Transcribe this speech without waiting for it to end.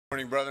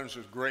Morning, brothers.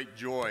 With great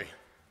joy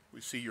we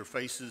see your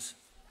faces.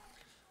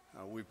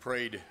 We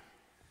prayed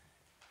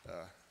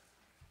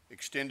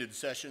extended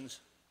sessions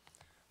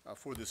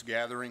for this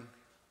gathering,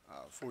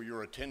 for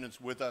your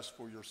attendance with us,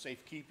 for your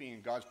safekeeping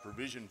and God's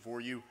provision for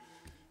you.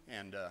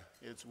 And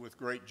it's with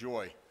great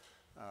joy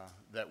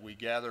that we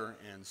gather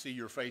and see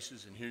your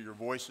faces and hear your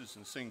voices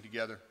and sing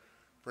together,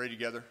 pray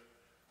together.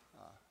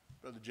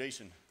 Brother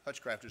Jason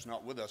Hutchcraft is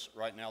not with us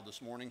right now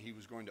this morning. He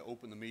was going to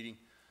open the meeting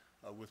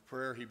with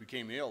prayer. He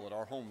became ill at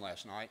our home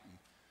last night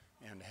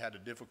and had a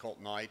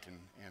difficult night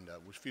and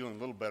was feeling a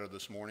little better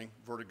this morning.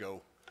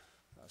 Vertigo,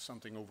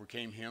 something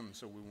overcame him,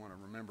 so we want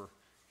to remember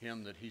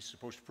him that he's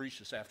supposed to preach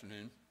this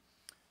afternoon,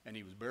 and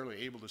he was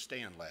barely able to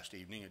stand last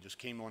evening. It just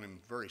came on him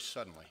very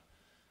suddenly,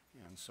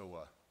 and so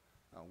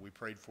we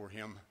prayed for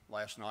him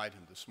last night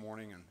and this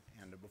morning,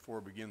 and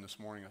before we begin this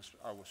morning,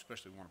 I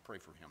especially want to pray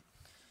for him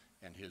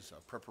and his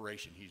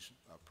preparation. He's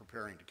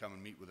preparing to come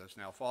and meet with us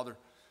now. Father,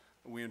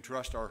 we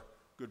entrust our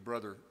good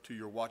brother to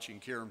your watching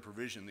care and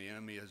provision. The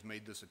enemy has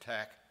made this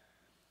attack,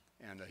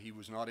 and he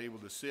was not able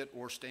to sit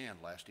or stand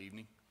last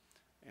evening,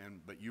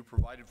 but you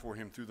provided for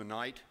him through the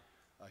night.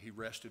 He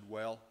rested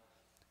well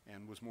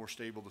and was more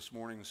stable this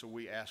morning, and so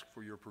we ask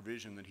for your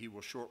provision that he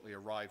will shortly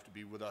arrive to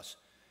be with us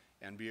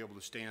and be able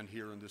to stand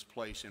here in this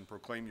place and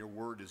proclaim your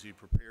word as he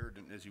prepared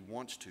and as he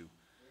wants to,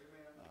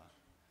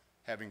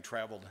 having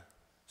traveled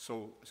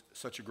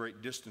such a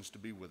great distance to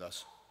be with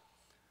us.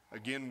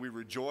 Again, we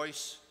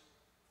rejoice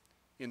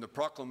in the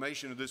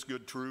proclamation of this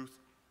good truth,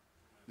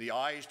 the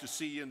eyes to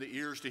see and the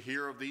ears to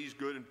hear of these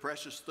good and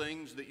precious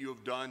things that you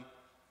have done.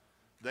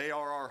 They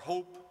are our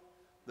hope.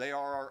 They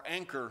are our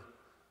anchor.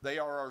 They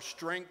are our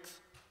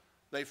strength.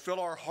 They fill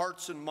our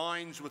hearts and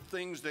minds with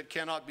things that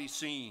cannot be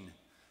seen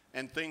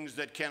and things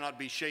that cannot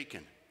be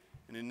shaken.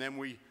 And in them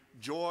we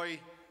joy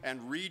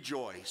and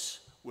rejoice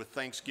with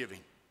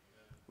thanksgiving.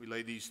 We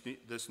lay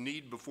this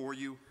need before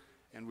you,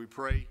 and we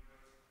pray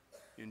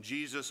in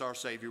Jesus our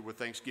Savior with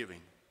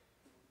thanksgiving.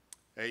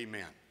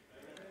 Amen.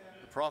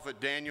 The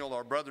prophet Daniel,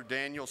 our brother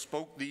Daniel,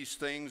 spoke these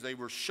things. They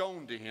were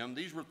shown to him.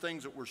 These were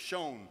things that were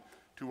shown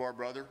to our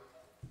brother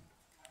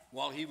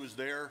while he was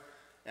there.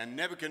 And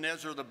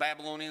Nebuchadnezzar, the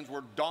Babylonians,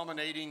 were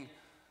dominating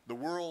the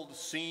world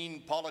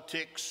scene,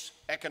 politics,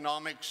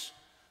 economics,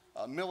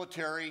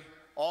 military,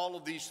 all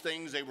of these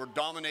things. They were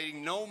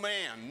dominating. No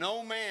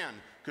man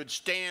could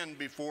stand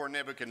before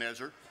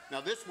Nebuchadnezzar.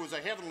 Now, this was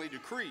a heavenly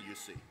decree, you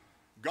see.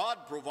 God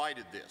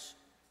provided this.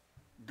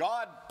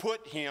 God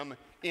put him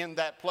in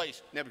that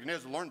place.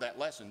 Nebuchadnezzar learned that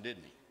lesson,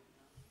 didn't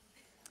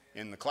he?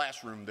 In the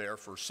classroom there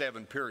for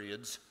 7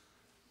 periods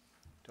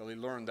till he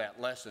learned that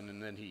lesson,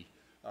 and then he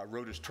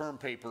wrote his term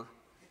paper,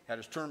 had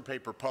his term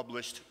paper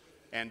published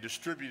and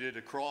distributed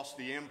across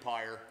the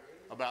empire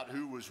about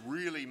who was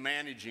really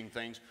managing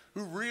things,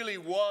 who really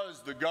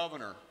was the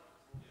governor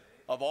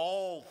of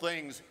all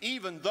things,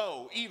 even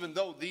though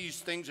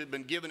these things had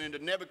been given into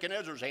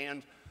Nebuchadnezzar's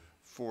hands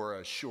for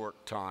a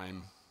short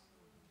time.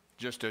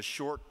 Just a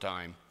short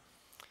time.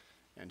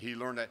 And he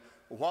learned that.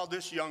 While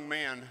this young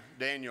man,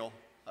 Daniel,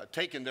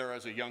 taken there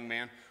as a young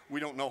man, we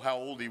don't know how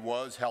old he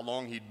was, how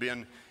long he'd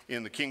been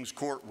in the king's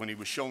court when he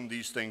was shown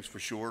these things for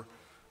sure.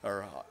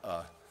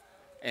 The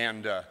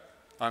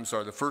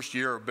first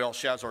year of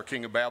Belshazzar,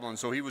 king of Babylon.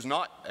 So he was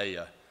not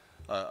a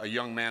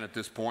young man at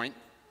this point.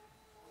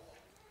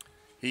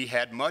 He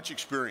had much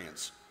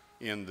experience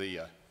in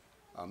the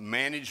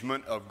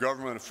management of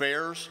government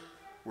affairs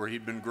where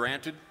he'd been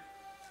granted.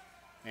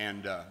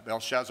 And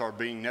Belshazzar,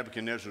 being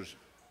Nebuchadnezzar's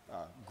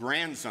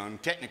grandson,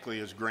 technically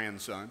his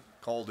grandson,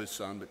 called his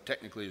son, but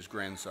technically his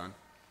grandson.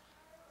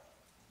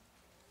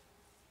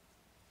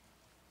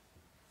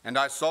 And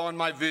I saw in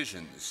my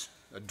visions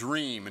a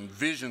dream and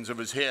visions of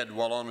his head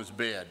while on his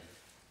bed.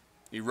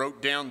 He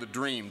wrote down the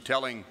dream,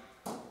 telling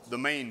the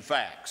main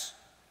facts.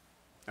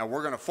 Now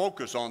we're going to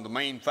focus on the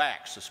main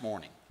facts this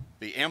morning,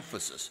 the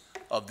emphasis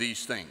of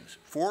these things.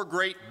 4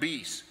 great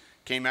beasts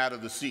came out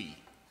of the sea,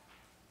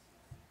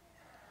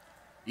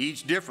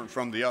 each different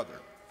from the other.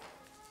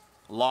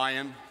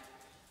 Lion,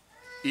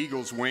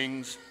 eagle's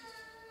wings.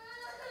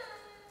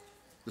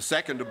 The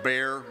second a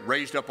bear,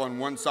 raised up on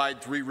one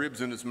side, 3 ribs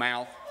in his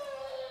mouth.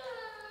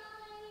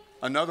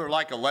 Another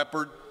like a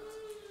leopard,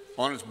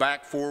 on his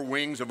back 4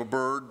 wings of a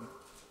bird,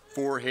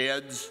 4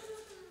 heads.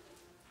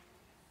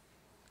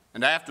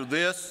 And after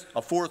this,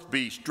 a 4th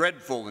beast,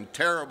 dreadful and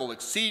terrible,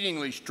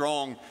 exceedingly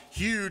strong,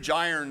 huge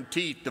iron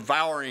teeth,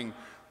 devouring,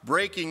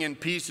 breaking in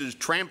pieces,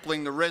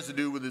 trampling the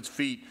residue with its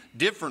feet,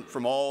 different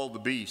from all the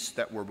beasts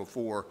that were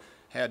before,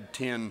 had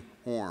 10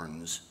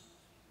 horns.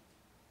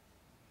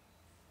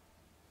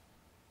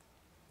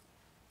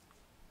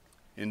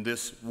 In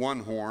this one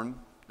horn,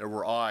 there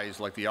were eyes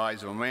like the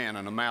eyes of a man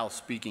and a mouth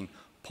speaking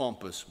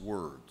pompous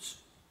words.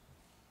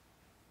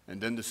 And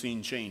then the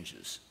scene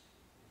changes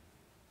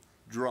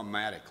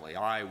dramatically.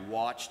 I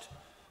watched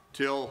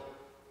till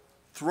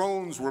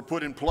thrones were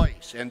put in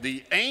place, and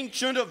the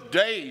Ancient of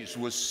Days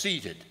was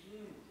seated.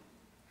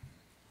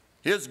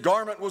 His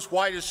garment was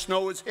white as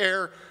snow, his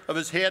hair of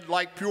his head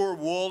like pure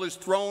wool, his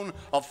throne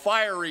a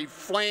fiery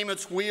flame,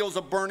 its wheels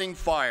a burning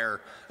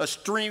fire. A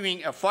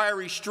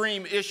fiery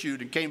stream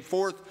issued and came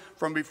forth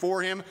from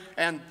before him,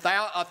 and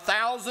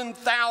 1,000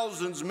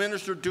 thousands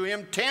ministered to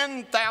him.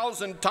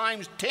 10,000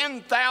 times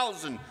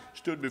 10,000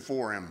 stood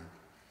before him.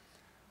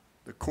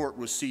 The court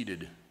was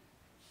seated.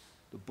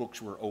 The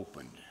books were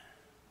opened.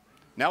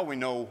 Now we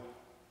know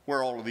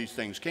where all of these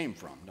things came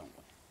from, don't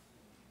we?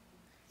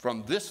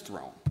 From this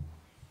throne.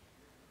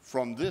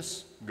 From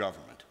this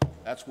government.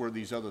 That's where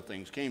these other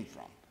things came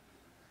from.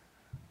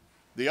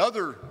 The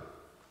other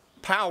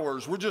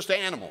powers were just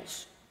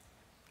animals,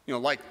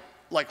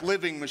 like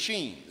living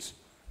machines,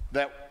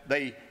 that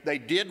they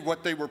did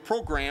what they were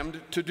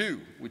programmed to do.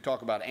 We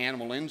talk about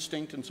animal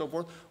instinct and so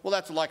forth. Well,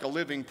 that's like a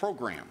living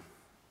program.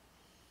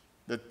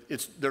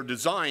 They're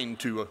designed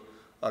to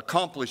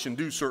accomplish and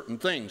do certain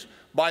things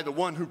by the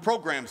one who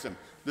programs them.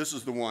 This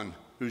is the one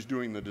who's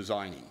doing the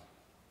designing.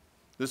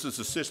 This is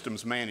the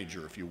systems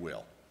manager, if you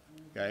will.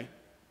 Okay?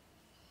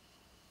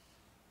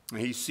 And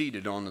he's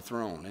seated on the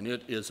throne, and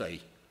it is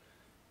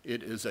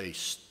a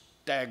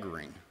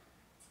staggering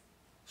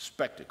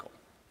spectacle.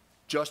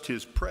 Just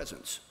his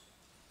presence.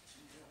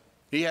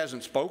 He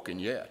hasn't spoken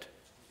yet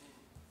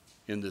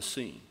in this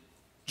scene.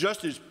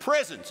 Just his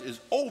presence is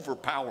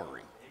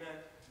overpowering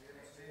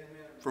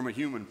from a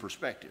human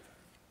perspective.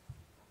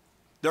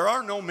 There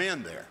are no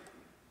men there.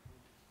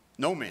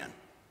 No men.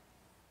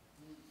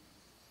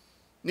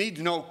 Needs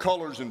no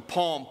colors and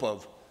pomp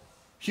of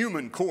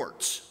human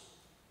courts.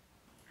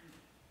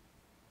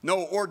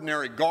 No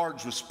ordinary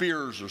guards with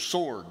spears or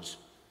swords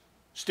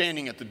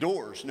standing at the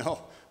doors.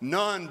 No,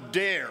 none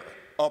dare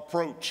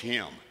approach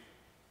him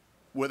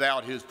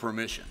without his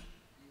permission.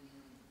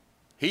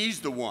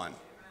 He's the one.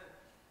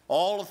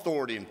 All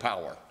authority and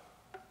power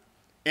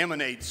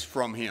emanates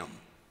from him.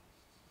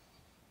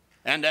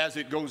 And as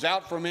it goes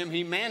out from him,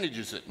 he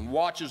manages it and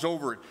watches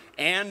over it.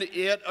 And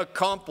it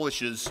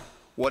accomplishes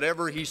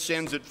whatever he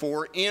sends it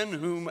for in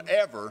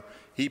whomever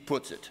he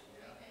puts it.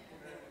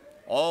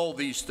 All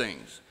these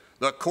things.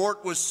 The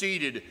court was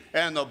seated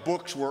and the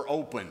books were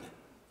opened.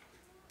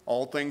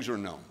 All things are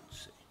known.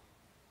 See?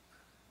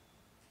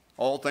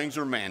 All things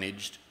are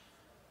managed.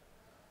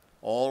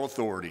 All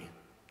authority.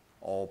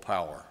 All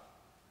power.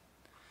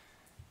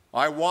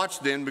 I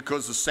watched then,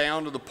 because the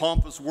sound of the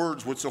pompous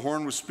words which the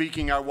horn was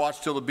speaking, I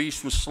watched till the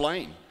beast was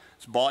slain.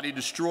 Its body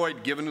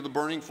destroyed, given to the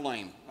burning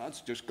flame. Well, it's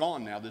just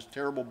gone now, this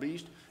terrible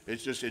beast. It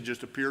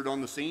just appeared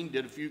on the scene,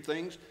 did a few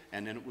things,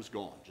 and then it was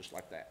gone, just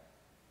like that.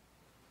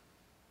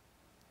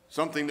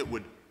 Something that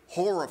would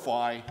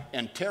horrify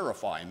and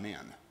terrify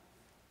men.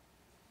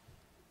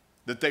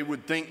 That they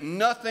would think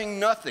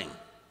nothing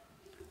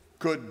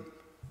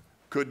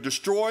could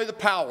destroy the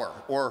power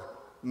or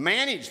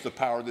manage the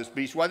power of this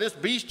beast. Why, this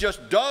beast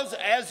just does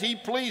as he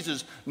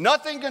pleases.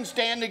 Nothing can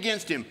stand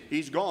against him.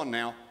 He's gone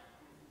now.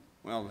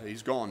 Well,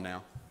 he's gone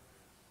now.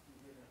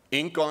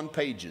 Ink on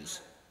pages.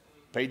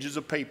 Pages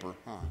of paper.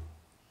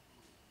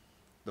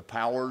 The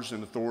powers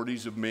and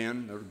authorities of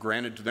men that are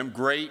granted to them.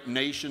 Great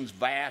nations,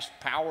 vast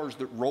powers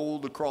that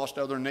rolled across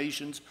other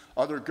nations,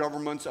 other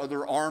governments,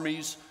 other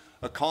armies,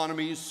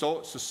 economies,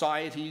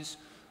 societies,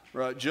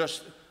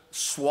 just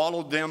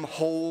swallowed them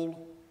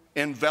whole,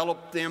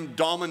 enveloped them,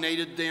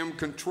 dominated them,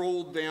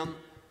 controlled them.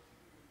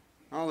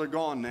 Oh, they're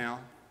gone now.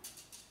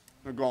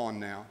 They're gone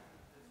now.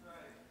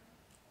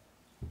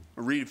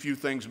 I read a few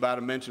things about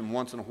them, mention them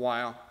once in a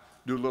while,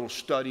 do a little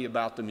study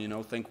about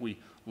them, think we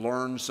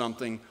learn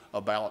something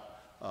about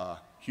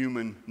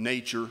human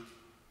nature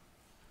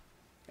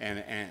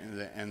and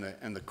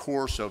the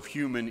course of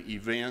human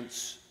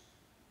events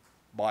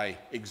by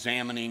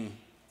examining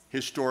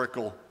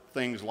historical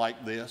things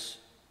like this.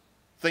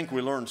 Think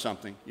we learn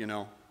something,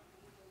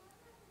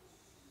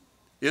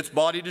 Its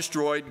body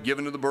destroyed,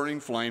 given to the burning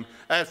flame.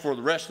 As for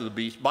the rest of the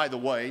beasts, by the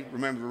way,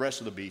 remember the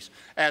rest of the beasts.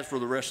 As for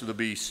the rest of the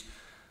beasts,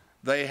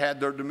 they had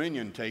their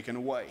dominion taken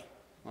away.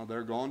 Well,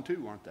 they're gone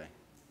too, aren't they?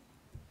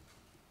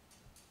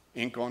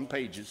 Ink on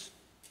pages,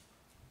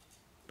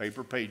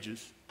 paper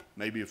pages,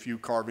 maybe a few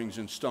carvings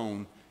in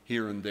stone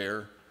here and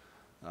there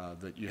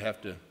that you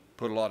have to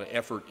put a lot of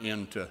effort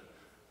into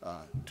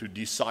to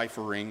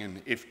deciphering.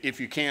 And if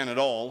you can at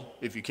all,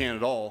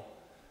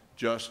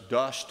 just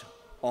dust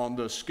on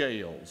the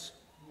scales.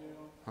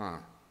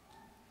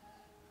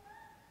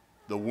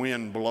 The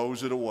wind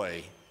blows it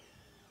away.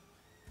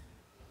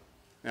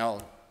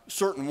 Now,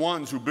 certain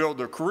ones who build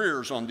their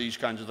careers on these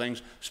kinds of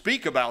things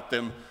speak about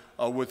them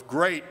with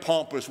great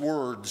pompous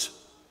words.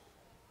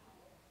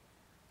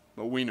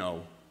 But we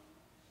know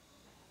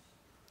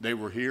they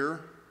were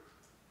here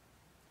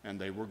and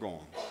they were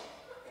gone.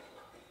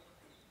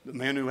 The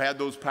men who had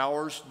those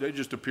powers, they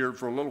just appeared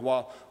for a little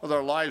while. Well,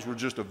 their lives were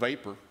just a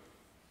vapor.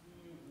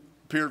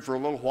 Appeared for a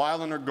little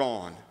while and they're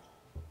gone.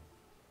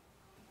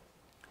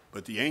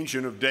 But the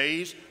Ancient of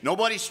Days,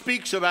 nobody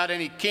speaks about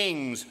any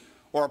kings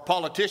or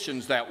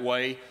politicians that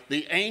way.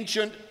 The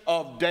Ancient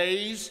of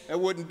Days, I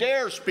wouldn't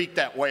dare speak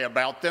that way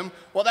about them.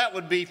 Well, that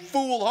would be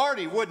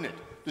foolhardy, wouldn't it?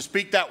 To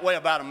speak that way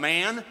about a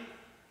man.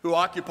 who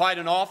occupied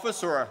an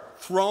office or a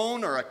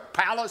throne or a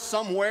palace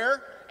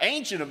somewhere,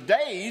 ancient of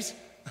days.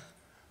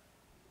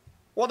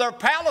 Well, their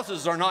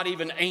palaces are not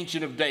even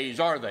ancient of days,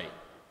 are they?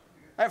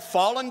 They've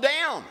fallen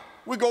down.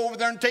 We go over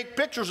there and take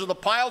pictures of the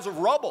piles of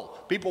rubble.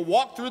 People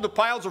walk through the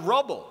piles of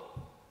rubble.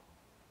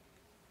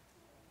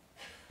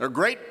 They're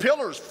great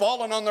pillars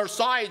fallen on their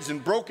sides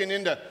and broken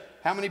into,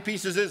 how many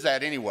pieces is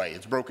that anyway?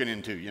 It's broken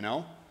into, you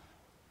know?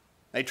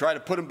 They try to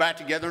put them back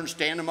together and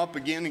stand them up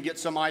again and get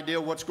some idea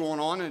of what's going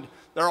on, and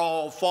they're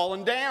all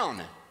fallen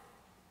down.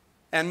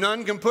 And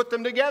none can put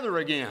them together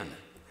again.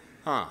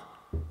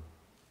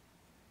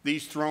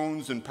 These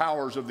thrones and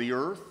powers of the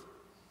earth,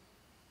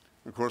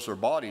 of course, their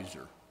bodies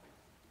are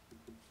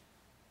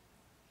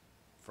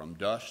from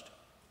dust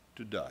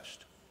to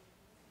dust.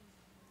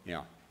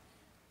 Yeah.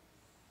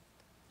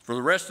 For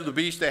the rest of the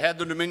beasts, they had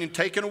their dominion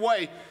taken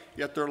away,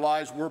 yet their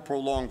lives were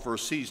prolonged for a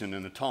season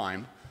and a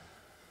time.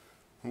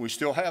 We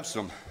still have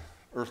some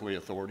earthly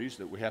authorities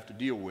that we have to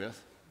deal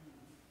with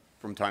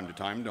from time to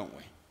time, don't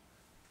we?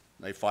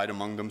 They fight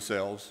among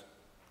themselves.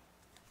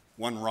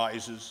 One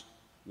rises,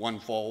 one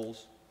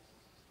falls.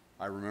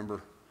 I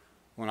remember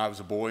when I was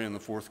a boy in the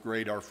fourth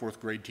grade, our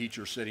fourth grade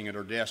teacher sitting at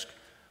our desk,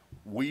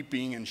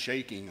 weeping and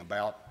shaking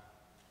about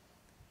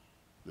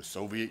the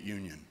Soviet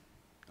Union.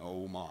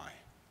 Oh my.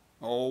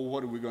 Oh,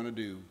 what are we going to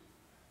do?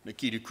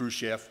 Nikita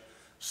Khrushchev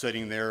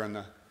sitting there in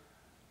the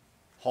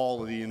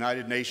hall of the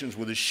United Nations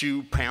with his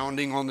shoe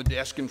pounding on the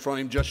desk in front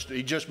of him.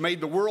 He just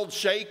made the world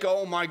shake.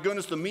 Oh my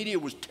goodness, the media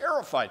was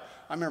terrified.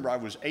 I remember I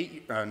was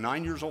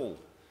 9 years old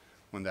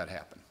when that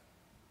happened.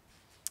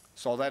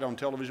 Saw that on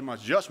television.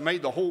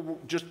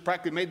 Just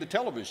practically made the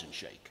television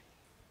shake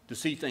to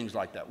see things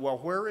like that. Well,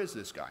 where is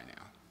this guy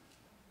now?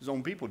 His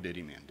own people did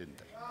him in, didn't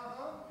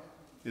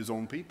they? His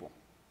own people.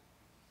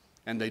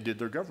 And they did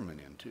their government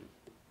in too.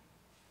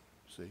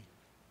 See?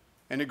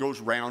 And it goes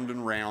round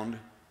and round,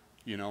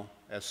 you know,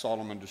 as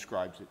Solomon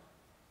describes it.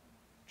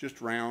 Just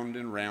round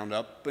and round,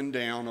 up and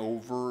down,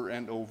 over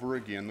and over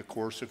again, the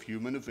course of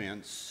human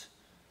events,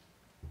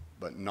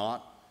 but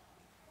not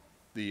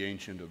the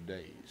Ancient of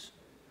Days.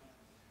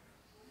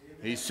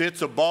 He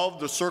sits above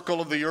the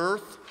circle of the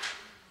earth,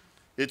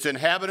 its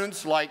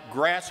inhabitants like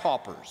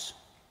grasshoppers,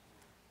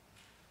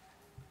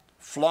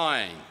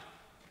 flying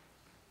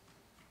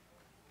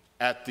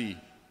at the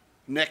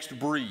next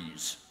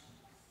breeze.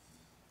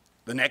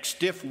 The next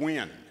stiff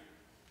wind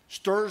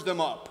stirs them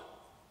up.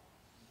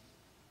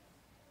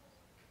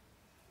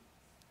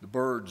 The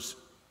birds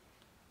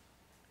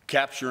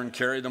capture and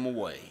carry them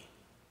away.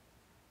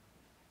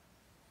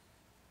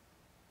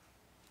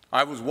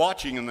 I was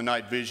watching in the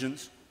night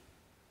visions,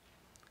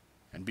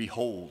 and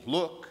behold,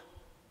 look,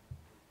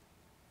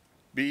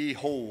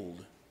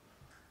 behold,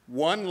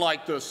 one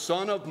like the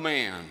Son of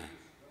Man,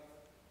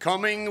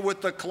 coming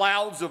with the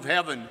clouds of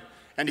heaven.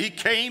 And he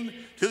came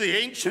to the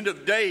Ancient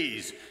of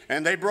Days,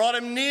 and they brought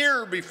him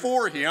near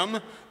before him.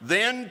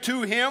 Then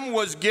to him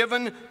was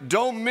given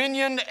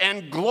dominion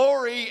and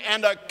glory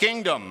and a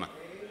kingdom,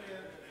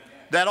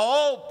 that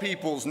all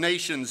peoples,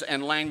 nations,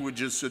 and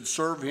languages should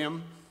serve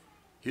him.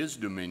 His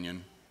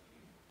dominion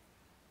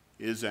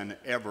is an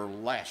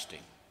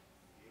everlasting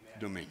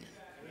dominion.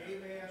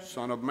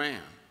 Son of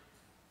Man.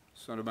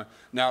 Son of Man.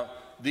 Now,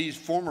 these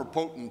former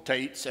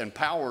potentates and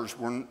powers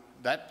were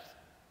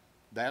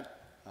that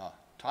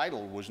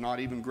title was not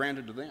even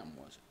granted to them,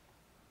 was it?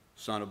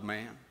 Son of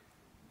Man.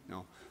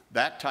 No.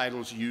 That title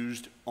is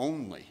used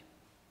only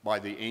by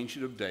the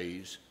Ancient of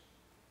Days.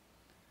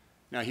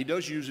 Now, he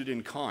does use it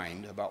in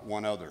kind about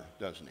one other,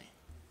 doesn't he?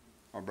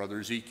 Our brother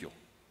Ezekiel.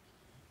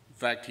 In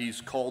fact,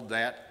 he's called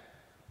that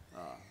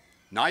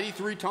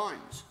 93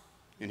 times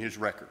in his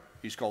record.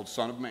 He's called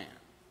Son of Man.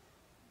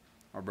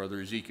 Our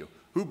brother Ezekiel,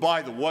 who,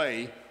 by the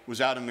way,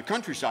 was out in the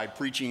countryside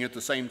preaching at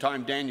the same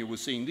time Daniel was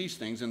seeing these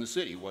things in the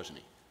city, wasn't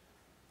he?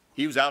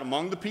 He was out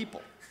among the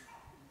people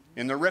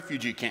in their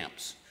refugee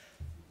camps.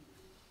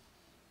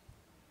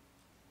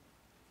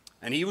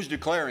 And he was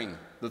declaring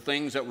the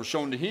things that were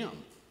shown to him.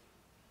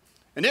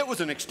 And it was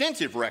an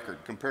extensive record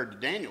compared to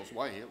Daniel's.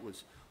 Why, it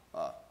was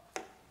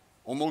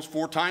almost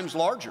 4 times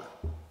larger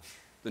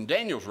than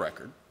Daniel's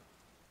record.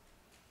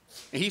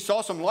 And he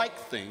saw some like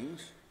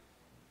things,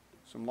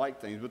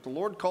 but the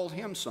Lord called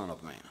him Son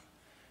of Man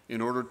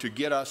in order to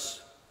get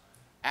us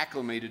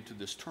acclimated to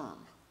this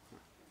term.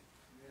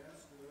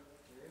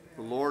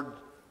 The Lord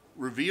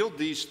revealed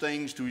these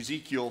things to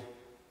Ezekiel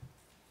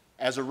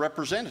as a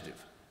representative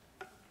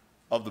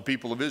of the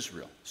people of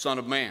Israel. Son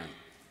of man,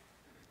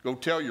 go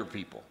tell your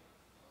people.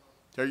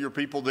 Tell your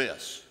people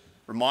this.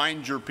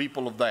 Remind your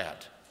people of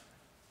that.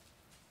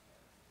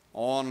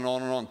 On and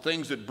on and on.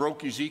 Things that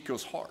broke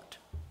Ezekiel's heart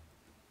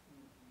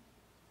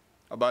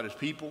about his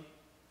people,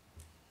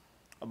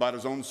 about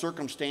his own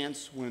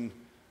circumstance when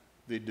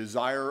the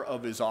desire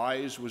of his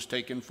eyes was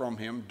taken from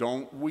him.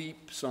 Don't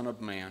weep, son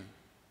of man.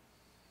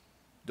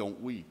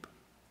 Don't weep,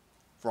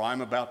 for I'm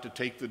about to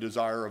take the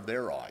desire of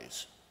their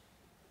eyes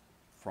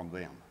from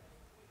them.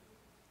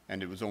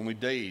 And it was only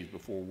days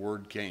before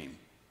word came.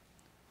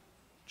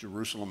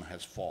 Jerusalem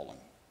has fallen.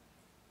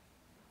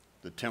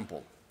 The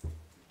temple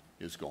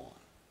is gone.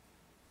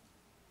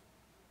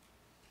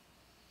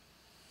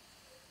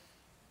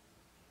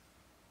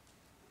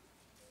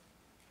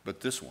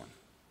 But this one,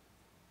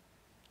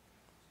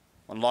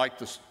 unlike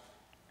the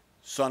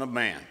Son of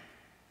Man,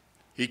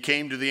 he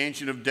came to the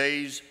Ancient of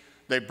Days.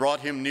 They brought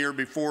him near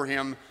before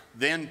him.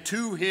 Then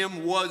to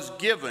him was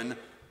given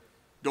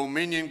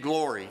dominion,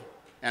 glory,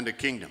 and a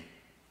kingdom,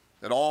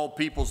 that all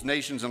peoples,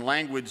 nations, and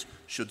languages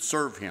should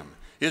serve him.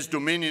 His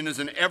dominion is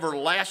an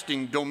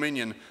everlasting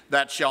dominion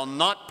that shall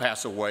not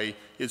pass away.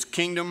 His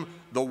kingdom,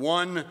 the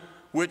one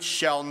which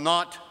shall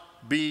not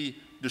be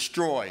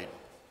destroyed.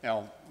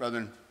 Now,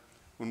 brethren,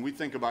 when we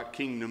think about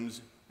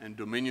kingdoms and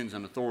dominions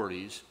and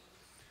authorities,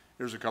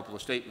 here's a couple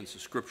of statements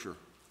of Scripture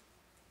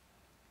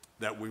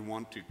that we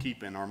want to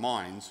keep in our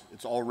minds.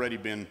 It's already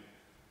been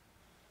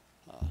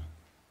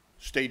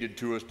stated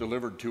to us,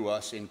 delivered to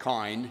us in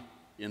kind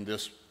in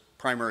this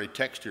primary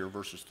text here,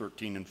 verses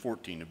 13 and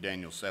 14 of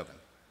Daniel 7.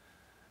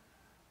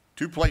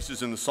 Two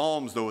places in the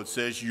Psalms, though, it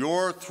says,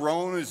 your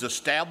throne is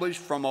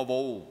established from of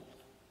old.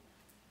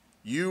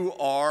 You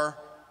are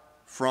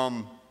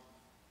from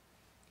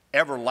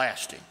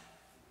everlasting.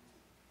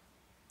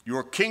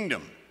 Your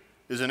kingdom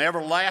is an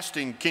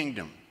everlasting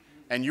kingdom,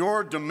 and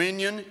your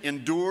dominion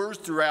endures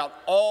throughout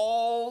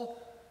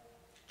all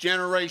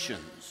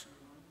generations.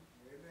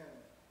 Amen.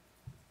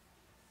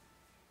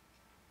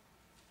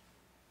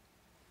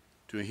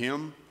 To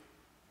him,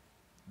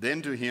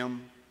 then to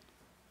him,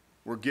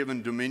 were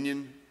given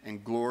dominion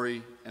and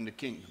glory and the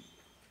kingdom.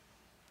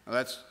 Now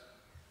that's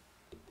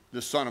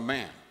the Son of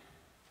Man.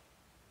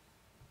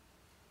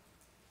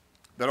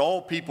 That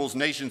all peoples,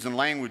 nations, and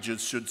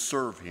languages should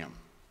serve him.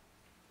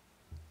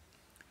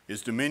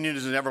 His dominion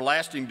is an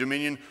everlasting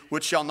dominion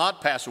which shall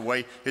not pass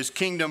away. His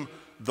kingdom,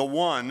 the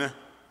one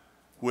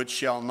which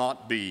shall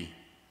not be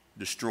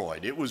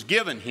destroyed. It was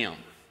given him.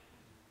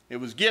 It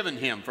was given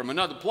him from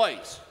another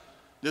place.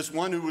 This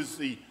one who was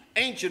the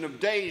Ancient of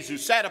Days, who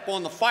sat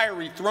upon the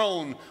fiery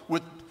throne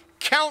with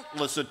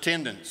countless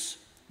attendants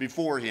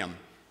before him.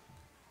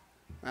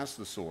 That's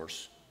the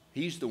source.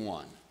 He's the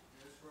one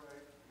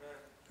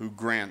who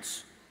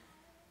grants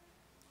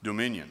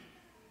dominion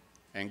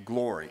and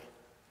glory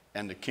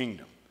and the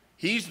kingdom.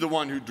 He's the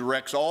one who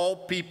directs all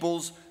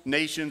peoples,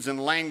 nations,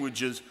 and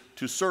languages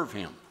to serve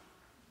him.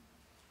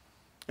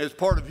 As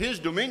part of his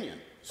dominion,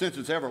 since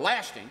it's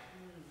everlasting,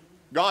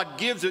 God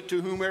gives it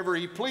to whomever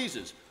he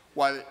pleases.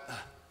 Why,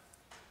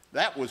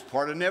 that was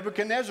part of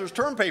Nebuchadnezzar's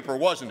term paper,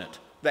 wasn't it?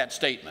 That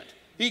statement.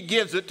 He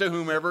gives it to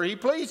whomever he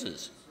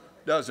pleases,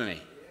 doesn't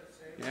he?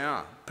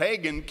 Yeah,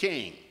 pagan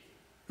king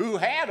who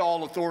had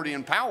all authority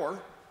and power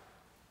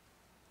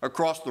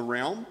across the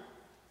realm.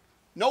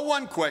 No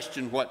one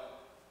questioned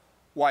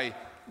why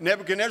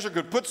Nebuchadnezzar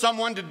could put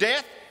someone to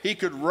death. He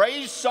could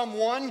raise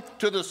someone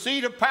to the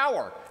seat of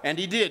power, and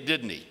he did,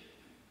 didn't he?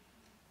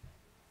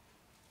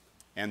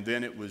 And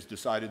then it was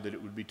decided that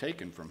it would be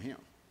taken from him.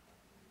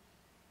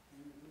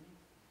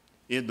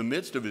 In the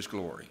midst of his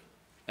glory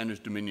and his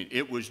dominion,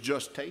 it was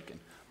just taken.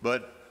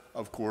 But,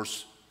 of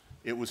course,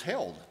 it was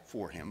held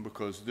for him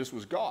because this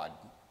was God.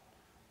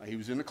 He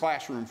was in the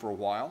classroom for a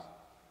while,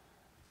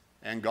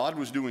 and God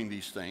was doing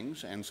these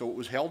things, and so it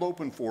was held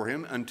open for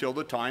him until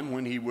the time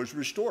when he was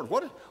restored.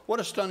 What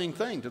a stunning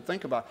thing to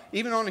think about,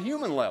 even on a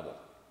human level.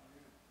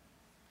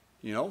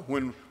 You know,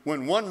 when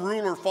one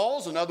ruler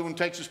falls, another one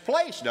takes his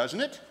place,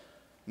 doesn't it?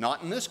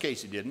 Not in this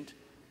case, it didn't.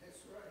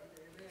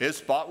 His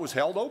spot was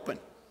held open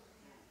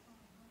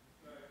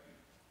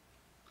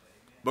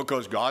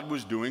because God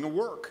was doing a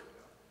work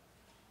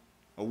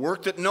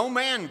that no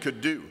man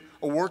could do,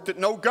 a work that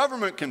no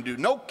government can do,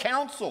 no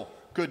council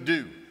could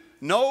do,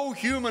 no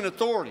human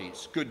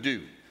authorities could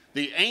do.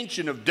 The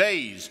Ancient of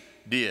Days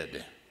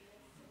did.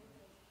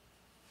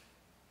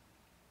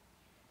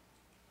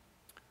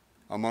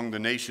 Among the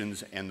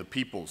nations and the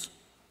peoples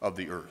of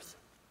the earth.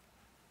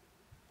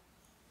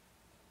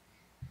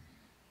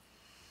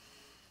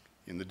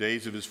 In the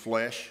days of his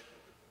flesh,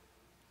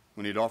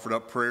 when he had offered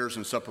up prayers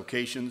and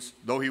supplications,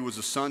 though he was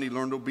a son, he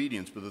learned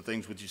obedience by the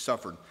things which he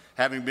suffered.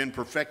 Having been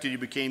perfected, he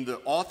became the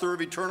author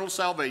of eternal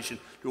salvation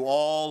to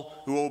all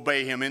who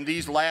obey him. In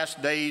these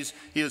last days,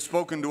 he has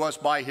spoken to us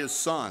by his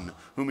Son,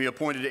 whom he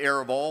appointed heir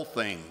of all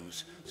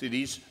things. See,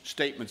 these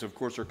statements, of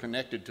course, are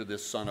connected to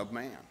this Son of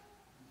Man.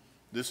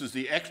 This is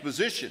the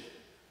exposition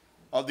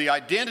of the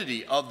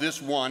identity of this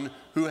one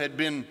who had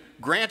been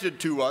granted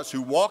to us,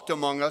 who walked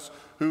among us,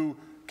 who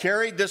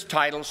carried this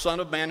title, Son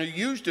of Man, who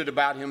used it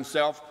about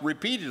himself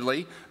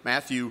repeatedly.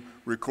 Matthew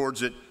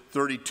records it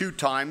 32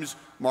 times,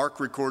 Mark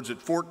records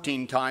it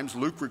 14 times,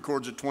 Luke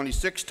records it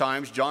 26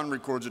 times, John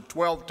records it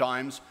 12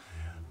 times,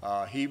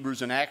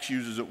 Hebrews and Acts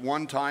uses it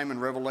one time,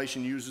 and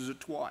Revelation uses it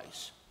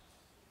twice.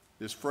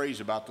 This phrase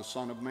about the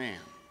Son of Man,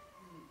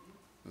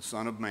 the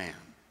Son of Man.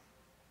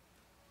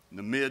 In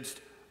the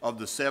midst of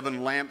the 7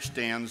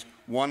 lampstands,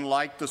 one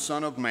like the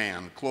Son of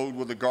Man, clothed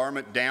with a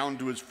garment down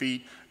to his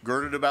feet,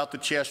 girded about the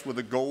chest with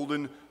a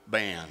golden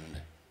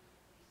band.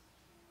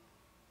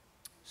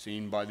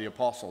 Seen by the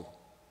apostle,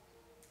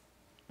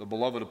 the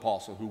beloved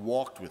apostle who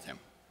walked with him,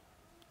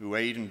 who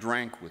ate and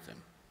drank with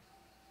him,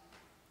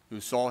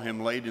 who saw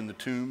him laid in the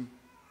tomb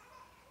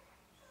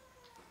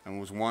and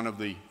was one of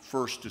the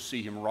first to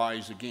see him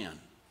rise again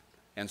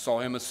and saw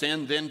him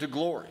ascend then to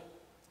glory.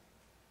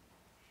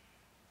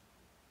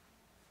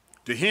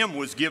 To him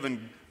was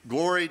given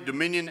glory,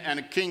 dominion, and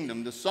a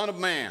kingdom, the Son of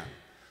Man.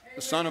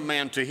 The Son of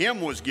Man, to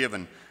him was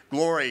given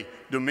glory,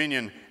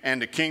 dominion,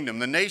 and a kingdom.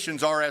 The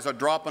nations are as a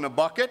drop in a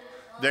bucket.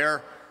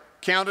 They're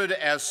counted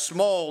as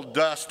small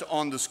dust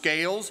on the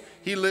scales.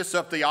 He lifts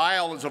up the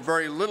isle as a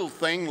very little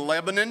thing,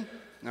 Lebanon.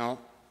 No,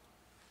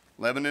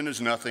 Lebanon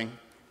is nothing.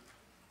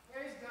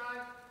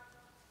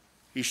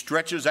 He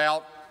stretches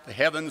out the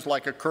heavens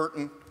like a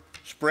curtain,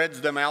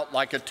 spreads them out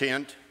like a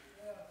tent,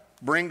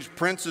 brings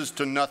princes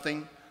to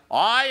nothing.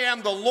 I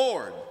am the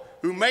Lord,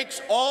 who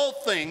makes all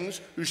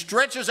things, who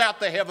stretches out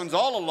the heavens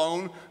all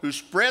alone, who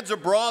spreads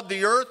abroad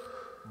the earth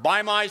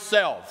by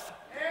myself.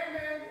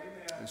 Amen.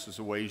 This is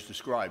the way he's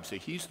described. See,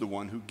 he's the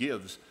one who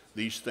gives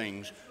these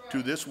things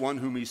to this one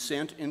whom he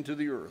sent into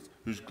the earth,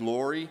 whose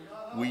glory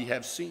we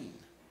have seen.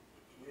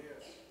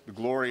 The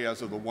glory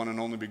as of the one and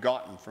only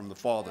begotten from the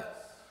Father,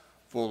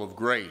 full of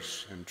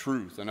grace and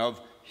truth, and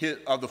of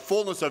the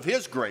fullness of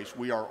his grace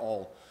we are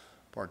all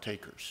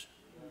partakers.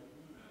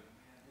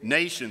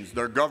 Nations,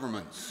 their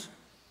governments,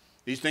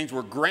 these things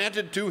were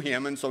granted to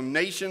him, and so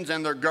nations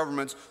and their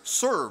governments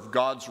serve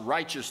God's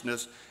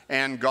righteousness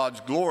and God's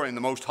glory. And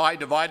the Most High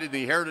divided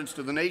the inheritance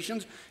to the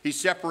nations. He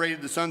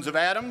separated the sons of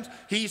Adam.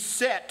 He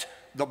set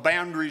the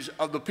boundaries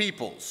of the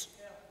peoples.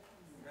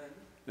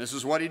 This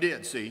is what he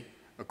did, see,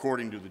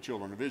 according to the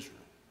children of Israel,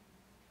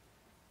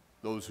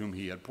 those whom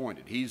he had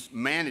appointed. He's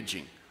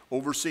managing,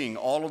 overseeing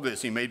all of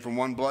this. He made from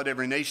one blood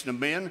every nation of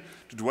men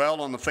to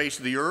dwell on the face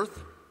of the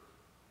earth.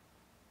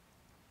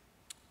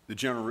 We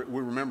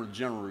remember the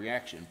general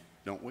reaction,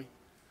 don't we?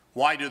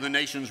 Why do the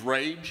nations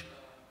rage?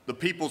 The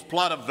peoples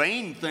plot a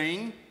vain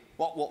thing.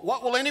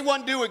 What will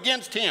anyone do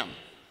against him?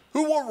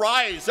 Who will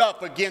rise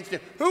up against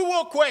him? Who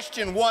will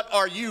question, what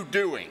are you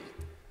doing?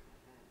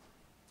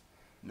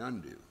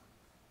 None do.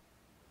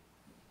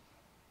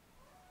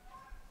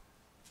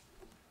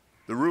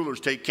 The rulers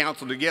take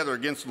counsel together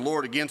against the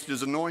Lord, against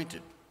his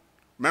anointed.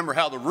 Remember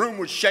how the room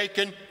was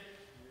shaken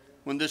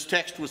when this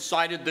text was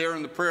cited there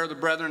in the prayer of the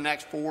brethren in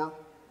Acts 4?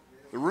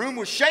 The room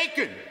was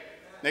shaken.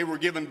 They were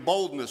given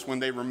boldness when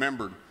they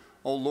remembered,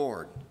 oh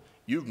Lord,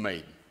 you've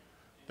made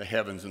the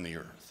heavens and the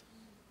earth.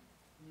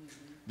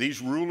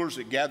 These rulers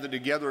that gathered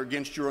together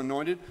against your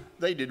anointed,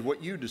 they did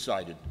what you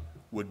decided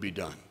would be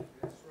done.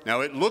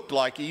 Now it looked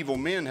like evil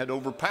men had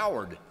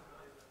overpowered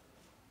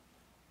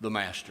the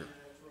master.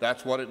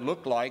 That's what it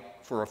looked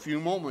like for a few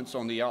moments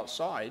on the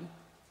outside.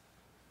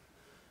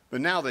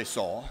 But now they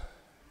saw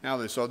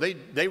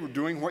they were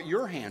doing what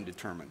your hand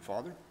determined,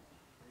 Father.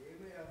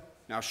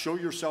 Now show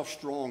yourself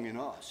strong in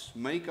us.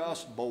 Make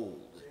us bold.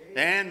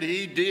 And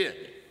he did.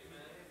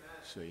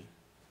 See?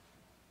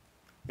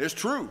 It's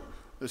true.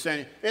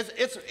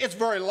 It's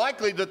very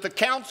likely that the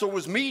council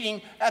was meeting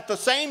at the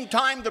same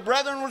time the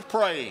brethren was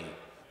praying.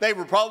 They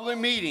were probably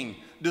meeting,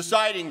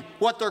 deciding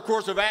what their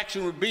course of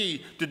action would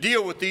be to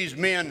deal with these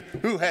men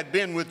who had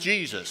been with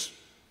Jesus,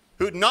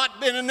 who'd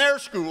not been in their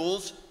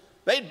schools.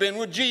 They'd been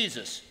with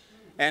Jesus.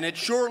 And it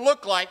sure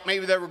looked like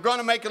maybe they were going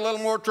to make a little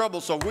more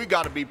trouble, so we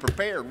got to be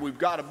prepared. We've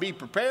got to be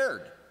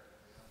prepared.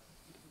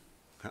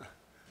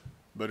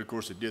 But of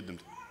course it did them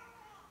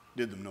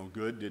no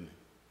good, didn't it?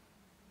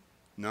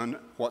 None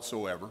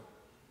whatsoever.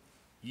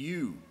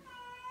 You,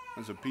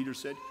 as Peter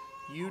said,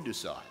 you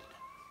decide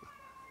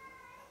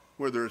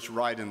whether it's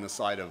right in the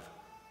sight of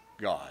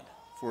God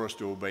for us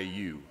to obey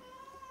you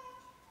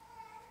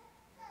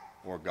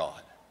or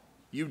God.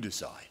 You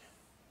decide.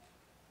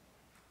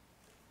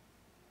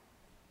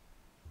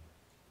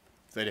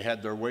 If they'd have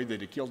had their way,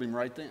 they'd have killed him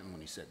right then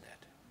when he said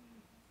that.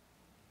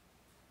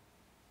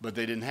 But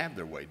they didn't have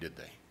their way, did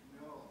they?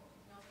 No.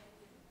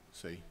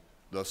 See,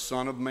 the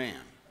Son of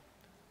Man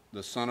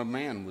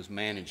was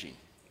managing,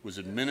 was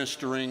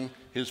administering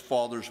his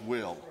Father's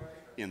will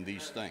in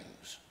these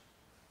things.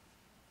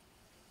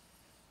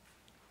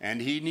 And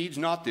he needs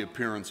not the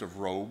appearance of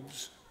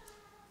robes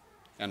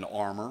and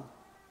armor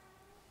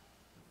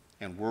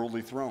and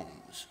worldly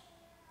thrones.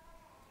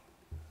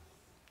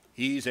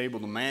 He's able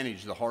to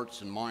manage the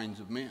hearts and minds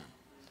of men.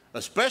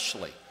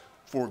 Especially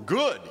for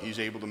good, he's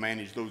able to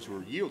manage those who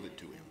are yielded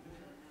to him.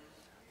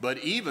 But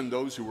even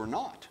those who are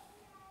not.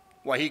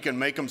 Why, he can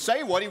make them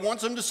say what he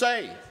wants them to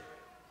say.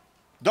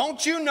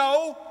 Don't you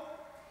know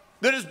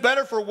that it's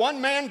better for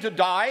one man to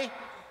die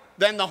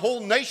than the whole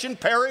nation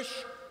perish?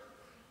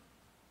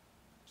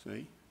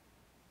 See?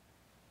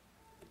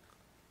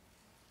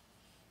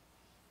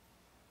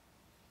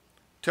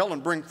 Tell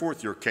and bring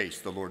forth your case,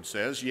 the Lord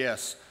says.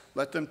 Yes,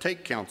 let them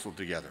take counsel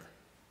together.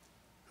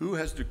 Who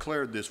has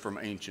declared this from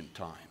ancient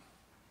time?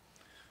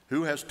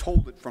 Who has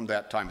told it from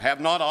that time?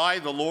 Have not I,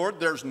 the Lord?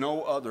 There's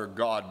no other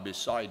God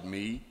beside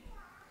me.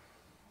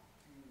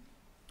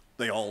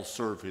 They all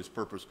serve his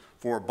purpose.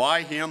 For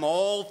by him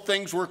all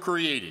things were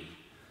created,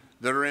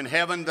 that are in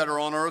heaven, that are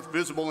on earth,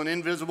 visible and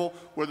invisible,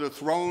 whether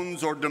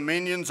thrones or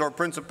dominions or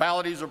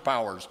principalities or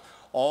powers.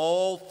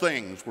 All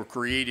things were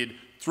created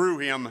through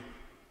him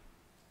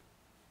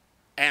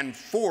and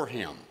for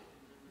him.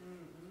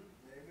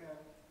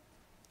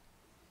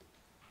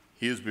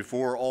 He is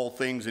before all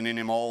things, and in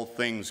him all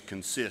things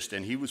consist.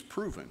 And he was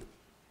proven.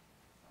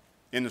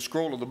 In the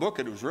scroll of the book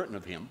it was written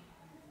of him,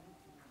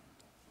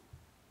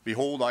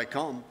 behold, I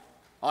come.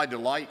 I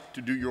delight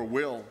to do your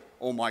will.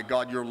 O my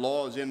God, your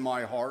law is in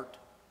my heart.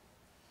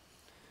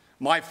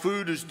 My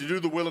food is to do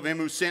the will of him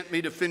who sent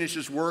me, to finish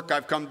his work.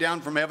 I've come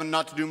down from heaven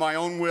not to do my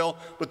own will,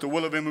 but the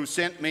will of him who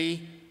sent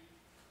me.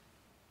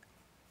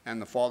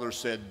 And the Father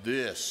said,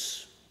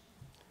 this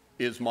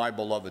is my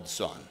beloved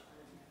Son,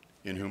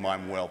 in whom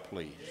I'm well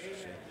pleased.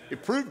 He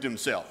proved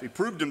himself. He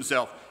proved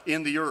himself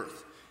in the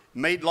earth,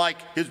 made like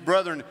his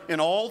brethren in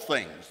all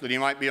things, that he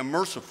might be a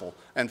merciful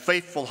and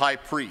faithful high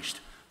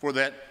priest. For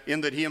that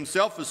in that he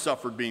himself has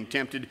suffered being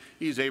tempted,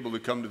 he is able to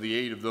come to the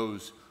aid of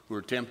those who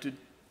are tempted.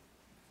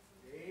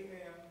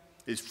 Amen.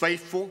 Is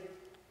faithful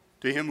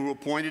to him who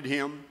appointed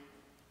him.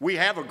 We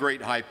have a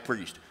great high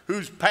priest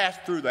who's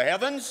passed through the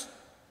heavens.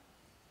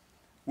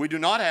 We do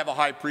not have a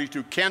high priest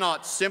who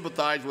cannot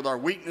sympathize with our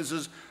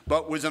weaknesses,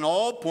 but was in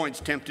all points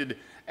tempted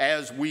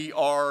as we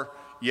are,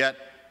 yet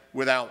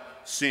without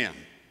sin.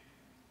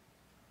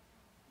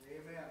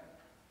 Amen.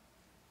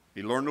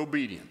 He learned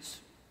obedience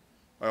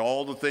by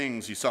all the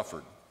things he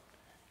suffered.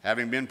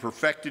 Having been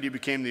perfected, he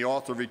became the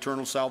author of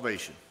eternal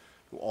salvation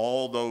to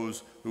all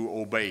those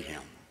who obey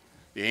him.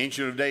 The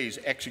Ancient of Days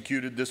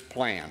executed this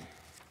plan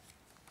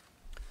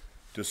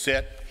to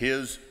set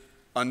his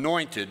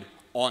anointed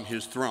on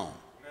his throne.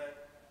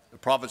 The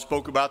prophet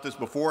spoke about this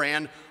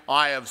beforehand.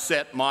 I have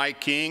set my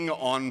king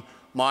on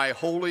my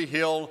holy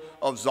hill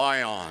of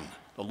Zion.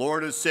 The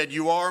Lord has said,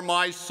 you are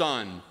my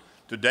son.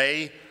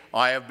 Today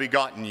I have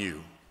begotten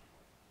you.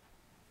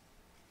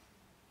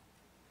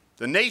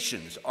 The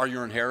nations are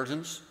your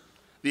inheritance,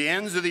 the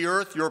ends of the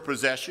earth your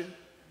possession.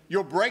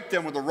 You'll break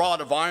them with a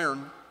rod of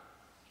iron.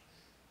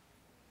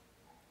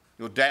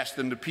 You'll dash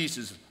them to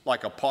pieces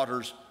like a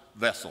potter's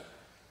vessel.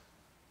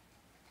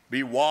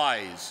 Be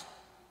wise,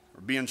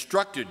 or be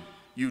instructed,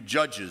 you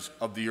judges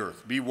of the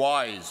earth. Be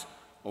wise,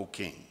 O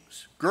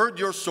kings. Gird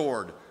your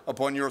sword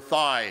upon your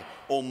thigh,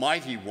 O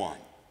mighty one.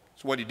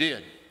 That's what he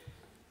did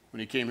when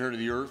he came here to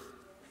the earth.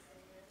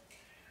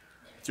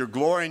 With your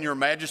glory and your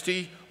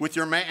majesty,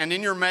 and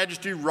in your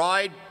majesty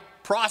ride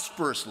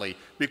prosperously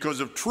because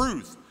of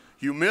truth,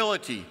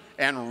 humility,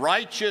 and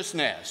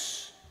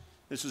righteousness.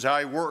 This is how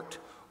he worked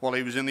while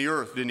he was in the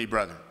earth, didn't he,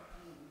 brethren?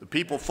 The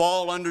people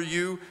fall under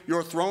you.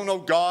 Your throne, O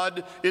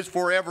God, is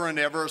forever and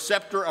ever. A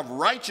scepter of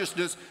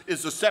righteousness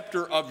is the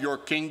scepter of your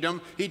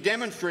kingdom. He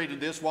demonstrated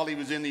this while he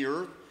was in the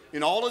earth,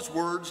 in all his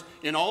words,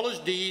 in all his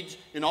deeds,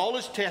 in all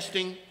his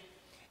testing,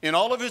 in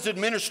all of his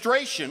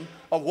administration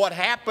of what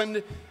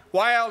happened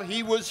while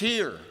he was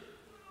here.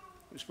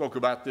 We spoke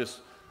about this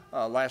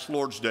last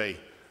Lord's Day,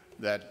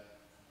 that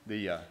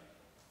the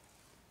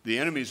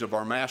enemies of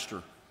our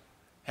master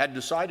had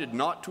decided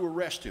not to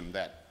arrest him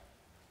that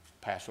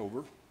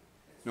Passover.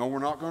 No, we're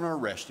not going to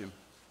arrest him.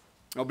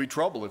 There'll be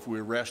trouble if we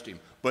arrest him.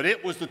 But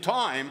it was the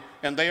time,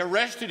 and they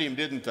arrested him,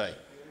 didn't they?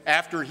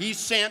 After he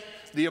sent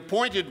the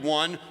appointed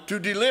one to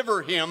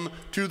deliver him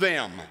to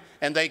them.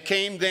 And they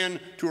came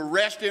then to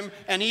arrest him,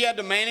 and he had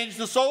to manage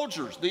the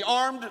soldiers, the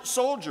armed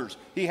soldiers.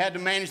 He had to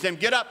manage them.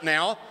 Get up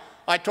now.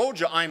 I told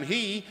you I'm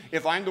he.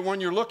 If I'm the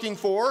one you're looking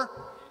for,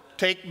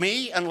 take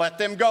me and let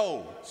them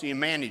go. See, he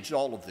managed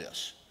all of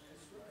this.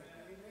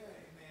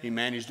 He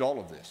managed all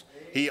of this.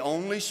 He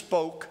only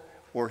spoke,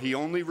 or he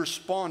only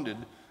responded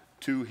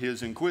to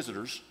his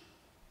inquisitors,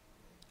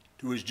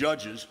 to his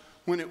judges,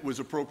 when it was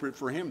appropriate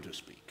for him to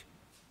speak.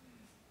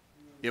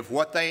 If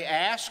what they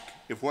asked,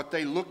 if what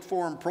they looked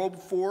for and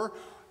probed for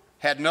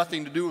had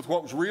nothing to do with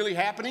what was really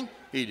happening,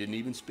 he didn't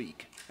even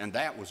speak. And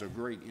that was a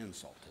great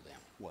insult to them,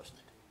 wasn't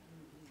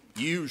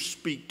it? You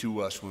speak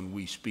to us when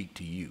we speak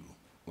to you.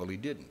 Well, he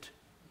didn't.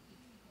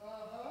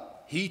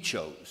 He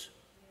chose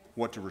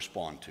what to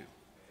respond to.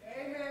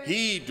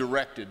 He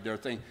directed their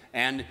thing,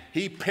 and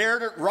he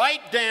pared it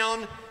right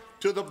down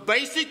to the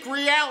basic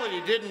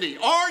reality, didn't he?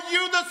 Are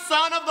you the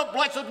Son of the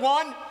Blessed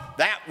One?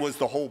 That was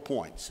the whole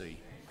point, see?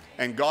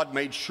 And God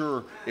made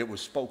sure it was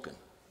spoken.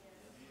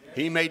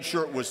 He made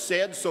sure it was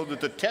said so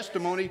that the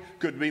testimony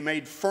could be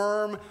made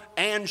firm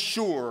and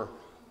sure.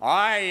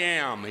 I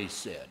am, he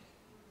said.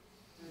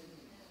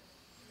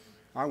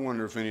 I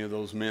wonder if any of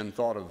those men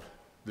thought of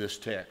this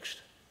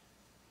text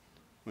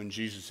when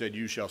Jesus said,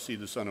 you shall see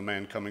the Son of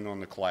Man coming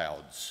on the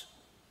clouds.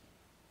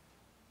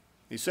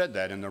 He said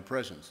that in their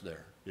presence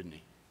there, didn't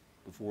he?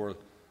 Before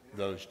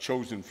the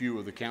chosen few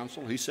of the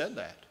council, he said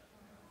that.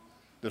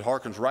 That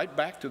harkens right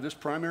back to this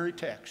primary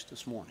text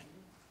this morning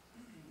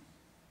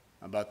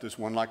about this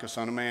one like a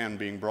Son of Man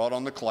being brought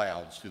on the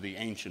clouds to the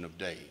Ancient of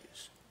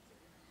Days.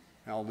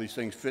 How all these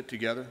things fit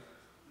together.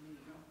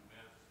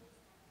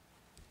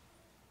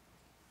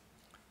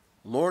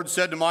 The Lord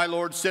said to my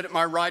Lord, sit at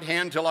my right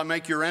hand till I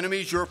make your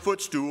enemies your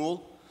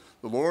footstool.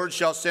 The Lord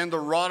shall send the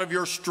rod of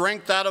your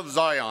strength out of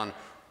Zion.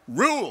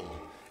 Rule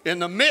in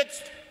the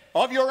midst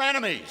of your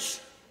enemies.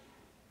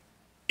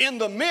 In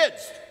the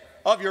midst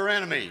of your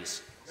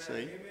enemies.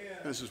 See,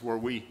 this is where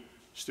we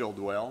still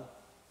dwell.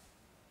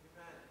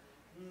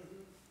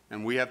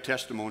 And we have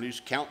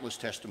testimonies, countless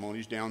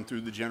testimonies down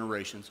through the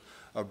generations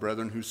of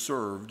brethren who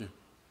served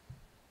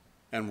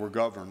and were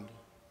governed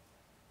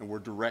and were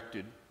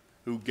directed,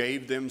 who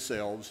gave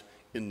themselves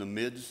in the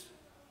midst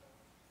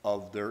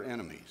of their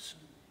enemies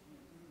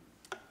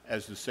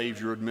as the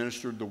Savior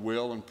administered the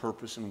will and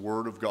purpose and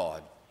word of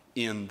God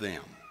in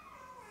them.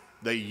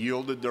 They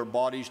yielded their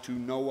bodies to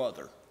no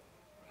other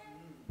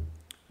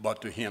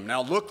but to him.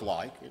 Now it looked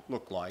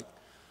like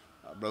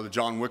Brother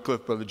John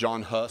Wycliffe, Brother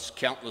John Huss,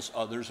 countless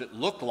others, it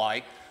looked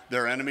like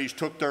their enemies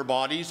took their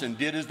bodies and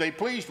did as they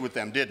pleased with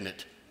them, didn't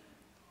it?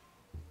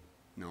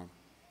 No.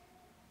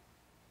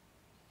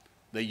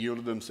 They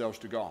yielded themselves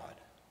to God.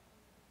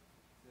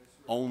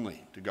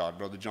 Only to God.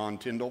 Brother John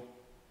Tyndall,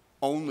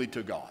 only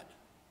to God.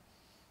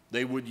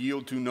 They would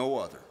yield to no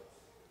other.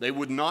 They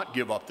would not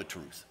give up the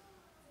truth.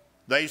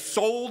 They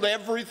sold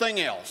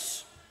everything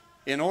else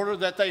in order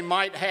that they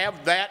might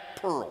have that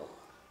pearl,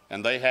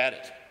 and they had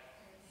it.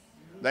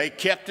 They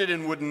kept it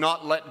and would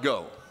not let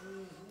go.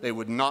 They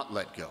would not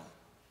let go.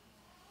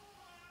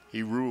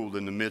 He ruled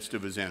in the midst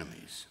of his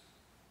enemies.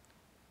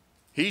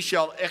 He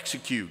shall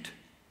execute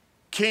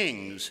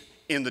kings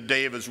in the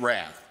day of his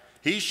wrath.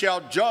 He shall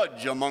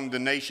judge among the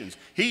nations.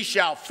 He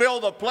shall fill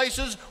the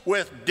places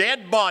with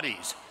dead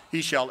bodies.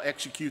 He shall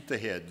execute the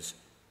heads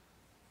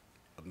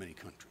of many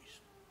countries.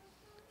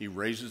 He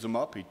raises them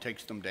up. He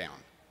takes them down.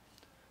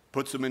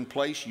 Puts them in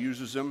place,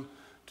 uses them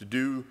to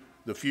do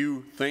the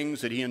few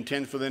things that he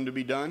intends for them to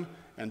be done,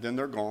 and then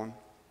they're gone.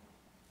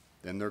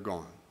 Then they're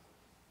gone.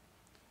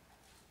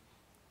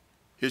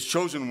 His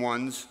chosen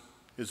ones,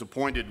 his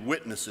appointed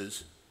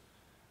witnesses,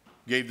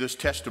 gave this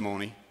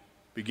testimony,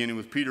 beginning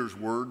with Peter's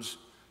words,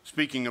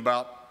 speaking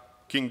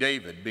about King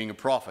David being a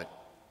prophet,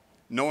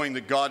 knowing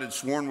that God had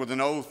sworn with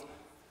an oath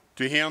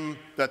to him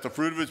that the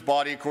fruit of his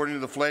body, according to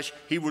the flesh,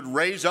 he would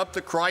raise up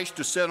the Christ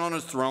to sit on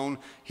his throne.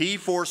 He,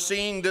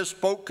 foreseeing this,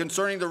 spoke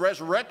concerning the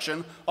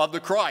resurrection of the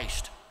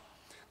Christ,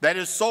 that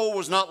his soul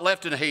was not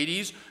left in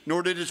Hades,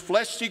 nor did his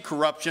flesh see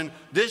corruption.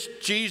 This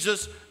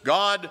Jesus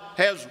God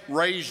has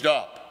raised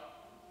up.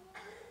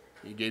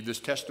 He gave this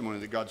testimony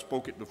that God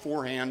spoke it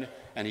beforehand,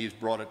 and he's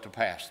brought it to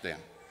pass then.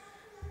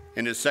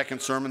 In his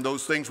second sermon,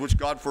 those things which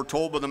God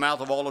foretold by the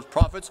mouth of all his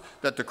prophets,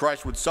 that the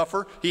Christ would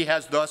suffer, he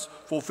has thus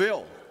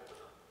fulfilled.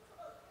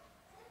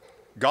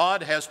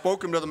 God has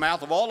spoken to the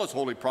mouth of all his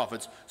holy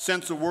prophets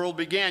since the world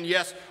began.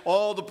 Yes,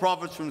 all the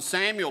prophets from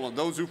Samuel and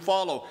those who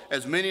follow,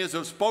 as many as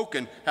have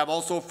spoken, have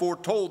also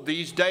foretold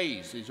these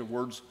days. These are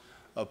words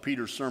of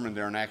Peter's sermon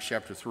there in Acts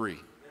chapter 3.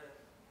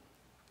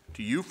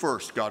 To you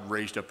first God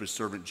raised up his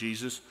servant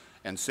Jesus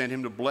and sent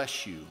him to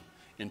bless you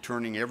in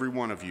turning every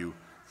one of you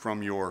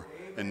from your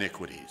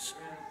iniquities.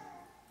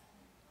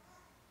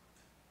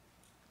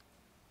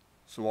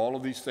 So all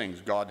of these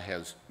things God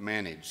has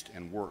managed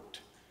and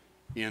worked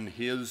in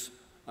his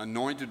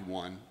anointed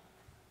one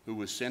who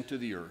was sent to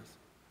the earth,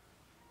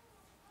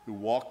 who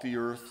walked the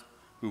earth,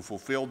 who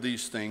fulfilled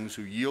these things,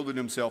 who yielded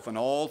himself in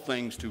all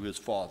things to his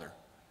Father,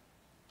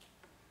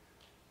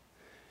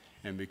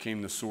 and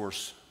became the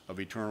source of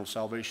eternal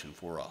salvation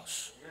for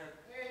us.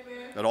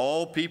 Amen. That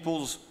all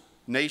peoples,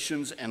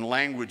 nations, and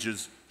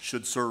languages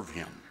should serve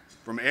him.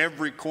 From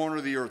every corner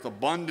of the earth,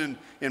 abundant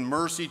in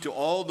mercy to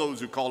all those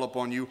who call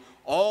upon you.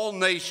 All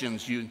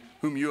nations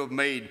whom you have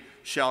made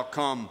shall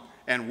come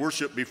and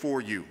worship before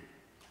you.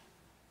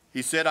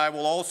 He said, I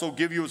will also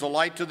give you as a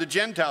light to the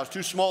Gentiles.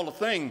 Too small a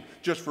thing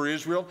just for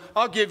Israel.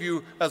 I'll give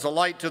you as a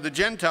light to the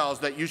Gentiles,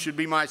 that you should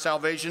be my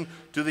salvation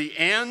to the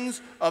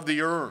ends of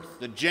the earth.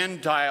 The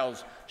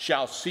Gentiles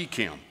shall seek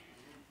him,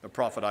 the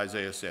prophet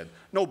Isaiah said.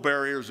 No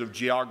barriers of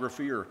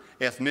geography or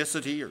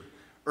ethnicity or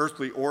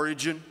earthly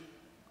origin.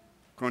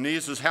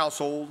 Cornelius'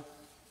 household,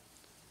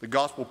 the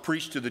gospel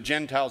preached to the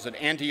Gentiles at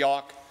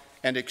Antioch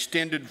and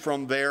extended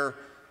from there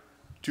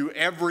to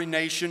every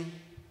nation.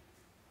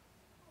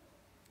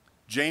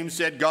 James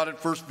said God had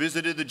first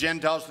visited the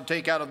Gentiles to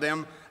take out of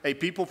them a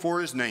people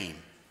for his name,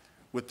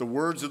 with the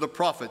words of the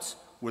prophets,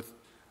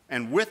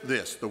 and with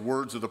this the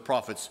words of the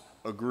prophets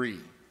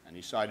agree. And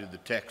he cited the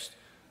text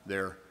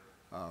there.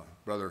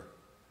 Brother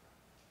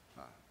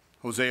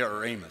Hosea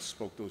or Amos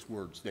spoke those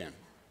words then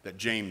that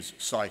James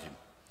cited.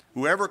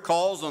 Whoever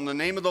calls on the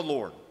name of the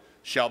Lord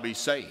shall be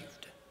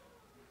saved.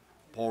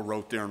 Paul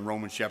wrote there in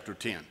Romans chapter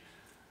 10.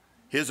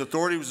 His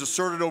authority was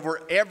asserted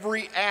over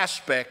every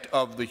aspect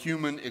of the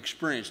human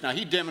experience. Now,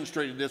 he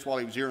demonstrated this while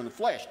he was here in the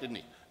flesh, didn't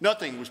he?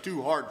 Nothing was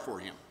too hard for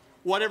him.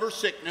 Whatever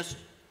sickness,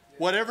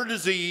 whatever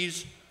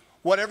disease,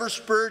 whatever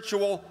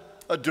spiritual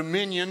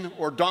dominion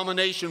or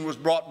domination was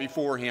brought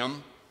before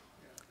him,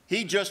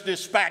 he just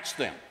dispatched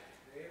them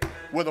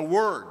with a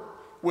word,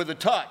 with a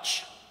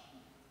touch.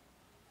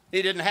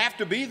 He didn't have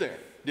to be there,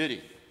 did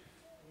he?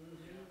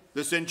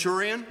 The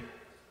centurion,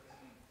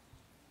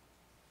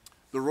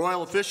 the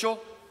royal official,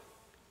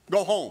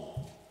 go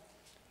home.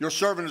 Your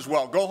servant is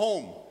well. Go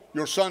home.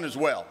 Your son is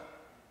well.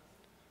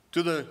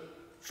 To the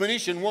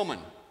Phoenician woman,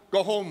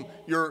 go home.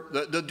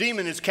 The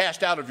demon is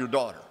cast out of your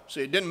daughter. See,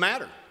 it didn't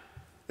matter.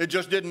 It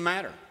just didn't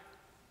matter.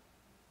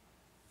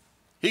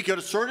 He could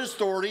assert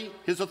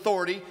his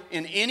authority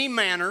in any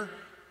manner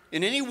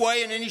in any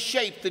way, in any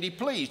shape that he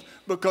pleased,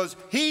 because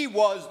he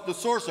was the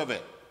source of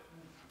it.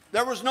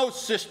 There was no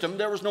system,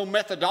 there was no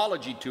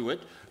methodology to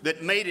it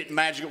that made it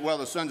magical. Well,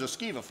 the sons of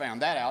Sceva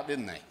found that out,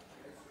 didn't they?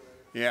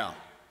 Yeah.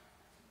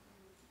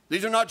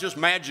 These are not just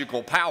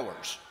magical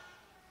powers.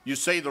 You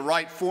say the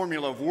right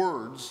formula of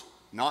words,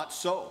 not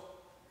so.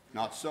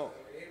 Not so.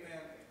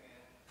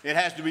 It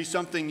has to be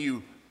something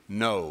you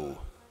know,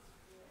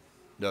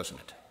 doesn't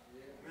it?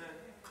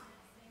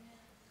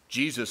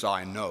 Jesus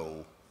I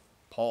know,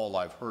 Paul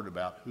I've heard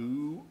about.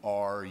 Who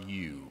are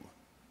you?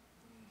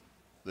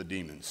 The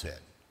demon said,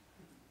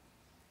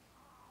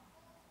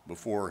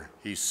 before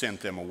he sent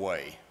them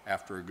away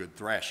after a good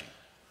thrashing.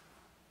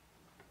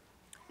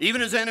 Even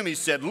his enemies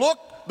said, look,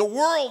 the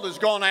world has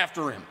gone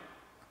after him.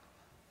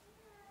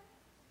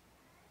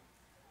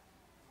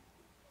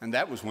 And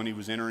that was when he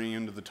was entering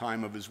into the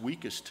time of his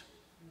weakest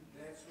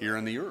here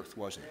on the earth,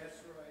 wasn't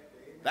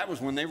it? That was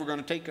when they were going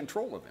to take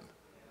control of him.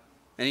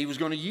 And he was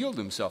going to yield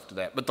himself to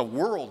that. But the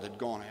world had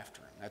gone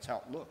after him. That's how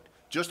it looked.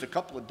 Just a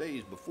couple of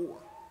days before.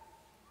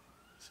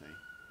 See?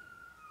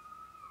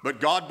 But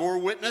God bore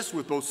witness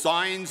with both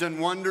signs and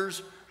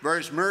wonders,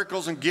 various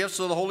miracles and gifts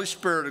of the Holy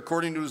Spirit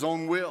according to his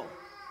own will.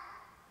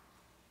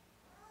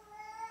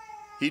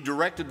 He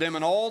directed them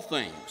in all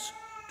things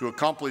to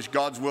accomplish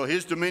God's will.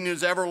 His dominion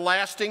is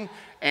everlasting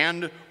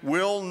and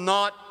will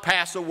not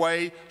pass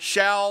away,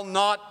 shall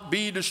not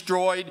be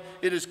destroyed.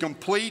 It is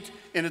complete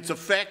in its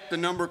effect. The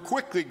number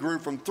quickly grew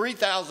from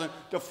 3,000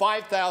 to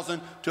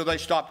 5,000 till they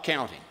stopped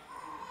counting.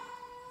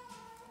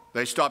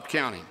 They stopped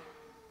counting.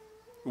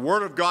 The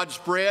word of God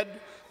spread.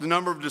 The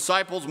number of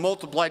disciples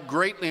multiplied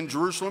greatly in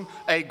Jerusalem.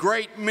 A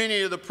great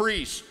many of the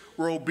priests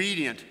were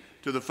obedient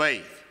to the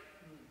faith.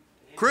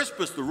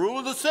 Crispus, the ruler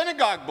of the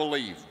synagogue,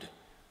 believed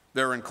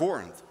there in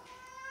Corinth.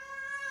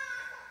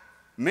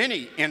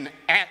 Many in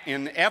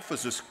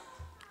Ephesus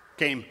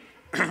came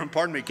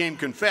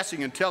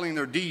confessing and telling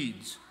their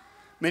deeds.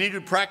 Many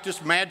who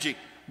practiced magic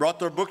brought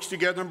their books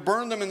together and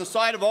burned them in the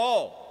sight of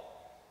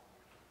all.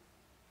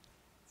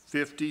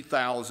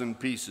 50,000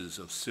 pieces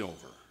of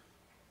silver.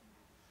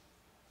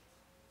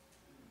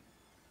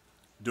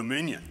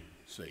 Dominion,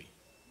 see.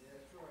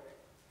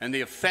 And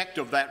the effect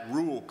of that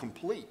rule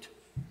complete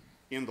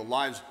in the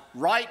lives,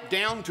 right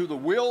down to the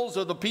wills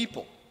of the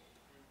people.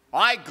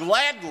 I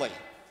gladly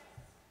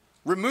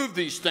remove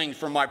these things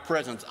from my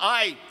presence.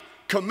 I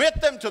commit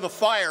them to the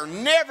fire,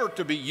 never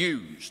to be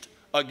used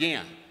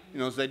again. You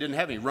know, they didn't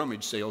have any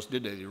rummage sales,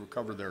 did they,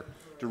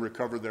 to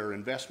recover their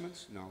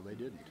investments? No, they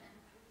didn't.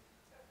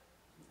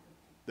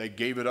 They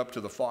gave it up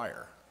to the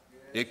fire.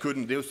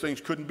 Those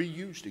things couldn't be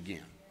used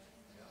again.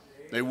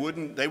 They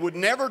would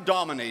never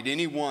dominate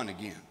anyone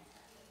again.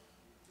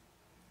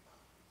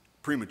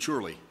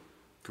 Prematurely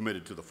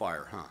committed to the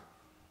fire, huh?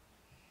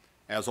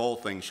 As all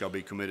things shall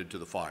be committed to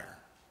the fire.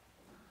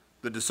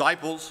 The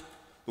disciples,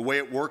 the way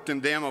it worked in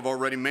them, I've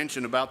already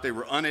mentioned about they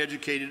were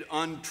uneducated,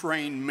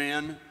 untrained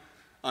men.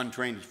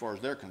 Untrained as far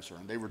as they're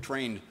concerned. They were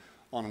trained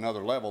on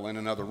another level, in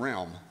another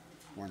realm,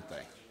 weren't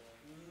they?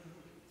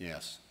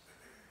 Yes.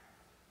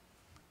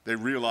 They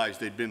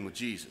realized they'd been with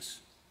Jesus.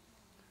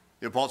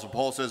 The Apostle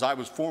Paul says, I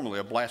was formerly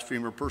a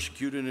blasphemer,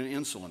 persecuted, and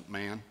insolent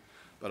man,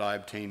 but I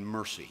obtained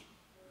mercy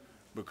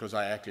because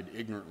I acted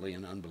ignorantly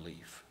in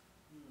unbelief.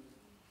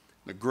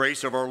 The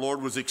grace of our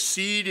Lord was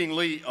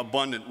exceedingly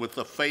abundant with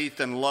the faith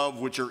and love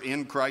which are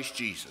in Christ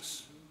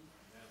Jesus.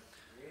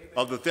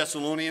 Of the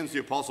Thessalonians, the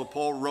Apostle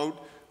Paul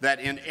wrote that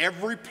in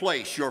every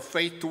place your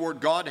faith toward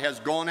God has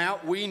gone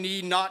out. We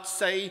need not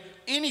say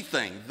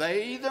anything.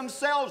 They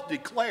themselves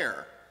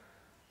declare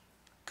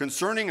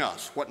concerning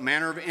us what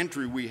manner of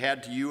entry we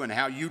had to you and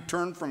how you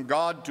turned from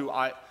God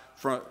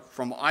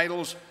from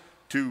idols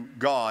to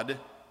God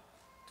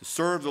to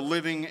serve the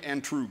living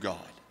and true God.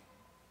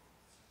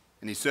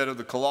 And he said of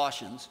the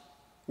Colossians,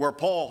 where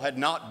Paul had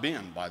not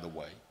been, by the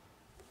way,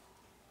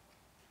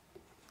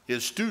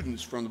 his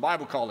students from the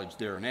Bible college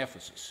there in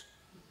Ephesus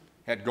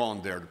had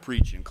gone there to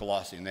preach in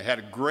Colossae, and they had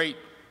a great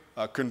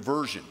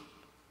conversion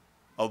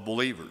of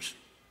believers.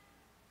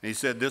 And he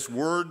said, this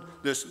word,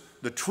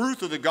 the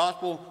truth of the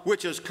gospel,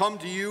 which has come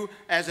to you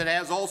as it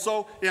has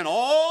also in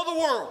all the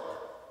world,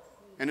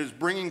 and is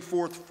bringing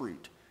forth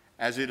fruit,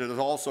 as it is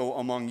also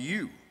among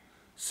you,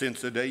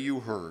 since the day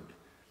you heard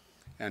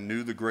and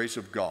knew the grace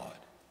of God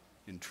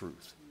in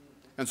truth.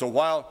 And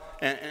so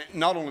and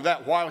not only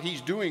that, while he's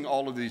doing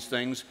all of these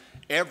things,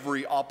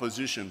 every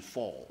opposition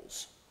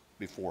falls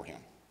before him.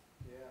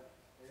 Yeah.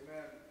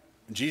 Amen.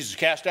 Jesus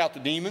cast out the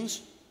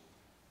demons.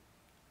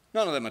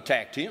 None of them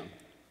attacked him.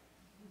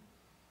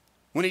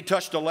 When he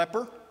touched a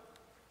leper,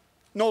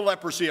 no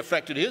leprosy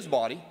affected his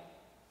body,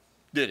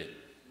 did it?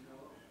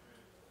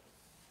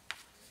 No.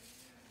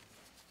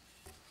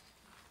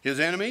 His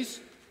enemies?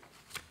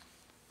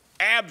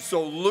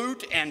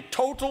 Absolute and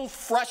total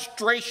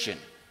frustration,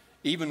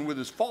 even with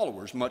his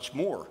followers, much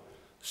more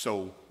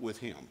so with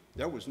him.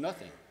 There was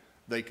nothing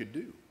they could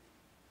do.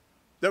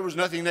 There was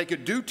nothing they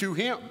could do to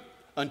him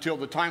until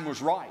the time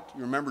was right.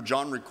 You remember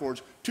John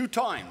records 2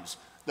 times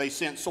they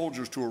sent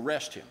soldiers to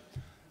arrest him.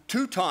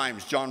 2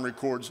 times John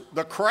records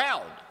the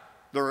crowd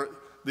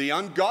The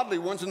ungodly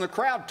ones in the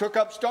crowd took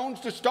up stones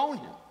to stone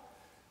him.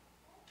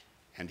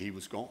 And he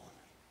was gone.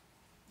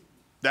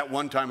 That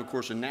one time, of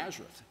course, in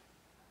Nazareth,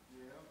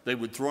 they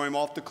would throw him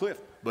off the cliff,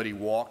 but he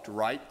walked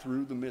right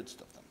through the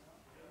midst of them.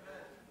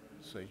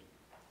 See?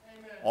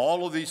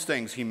 All of these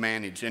things he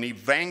managed, and he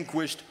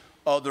vanquished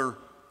other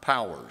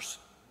powers.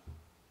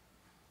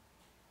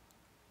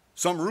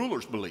 Some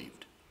rulers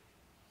believed,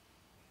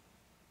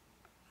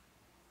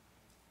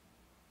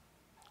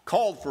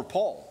 called for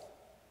Paul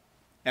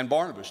and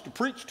Barnabas to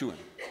preach to him.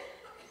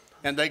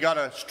 And they got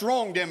a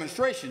strong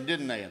demonstration,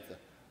 didn't they, at the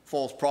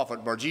false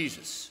prophet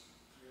Bar-Jesus.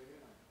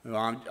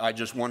 I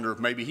just wonder if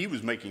maybe he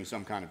was making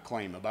some kind of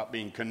claim about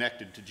being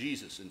connected to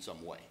Jesus in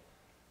some way,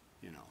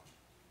 you know.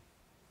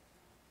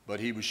 But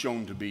he was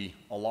shown to be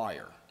a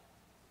liar.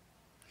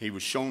 He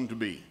was shown to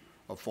be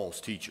a false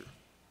teacher.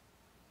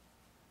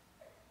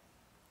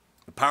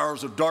 The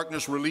powers of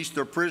darkness released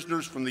their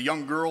prisoners, from the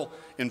young girl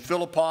in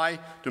Philippi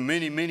to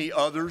many, many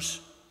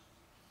others,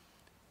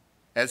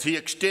 as he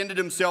extended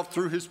himself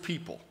through his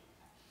people.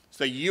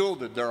 So they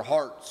yielded their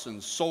hearts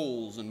and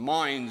souls and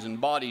minds and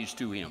bodies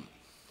to him.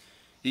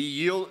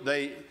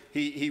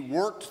 He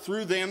worked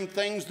through them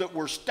things that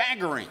were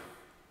staggering.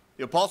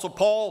 The Apostle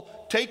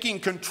Paul taking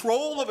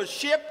control of a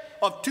ship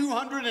of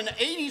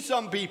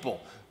 280-some people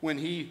when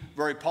he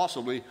very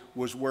possibly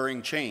was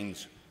wearing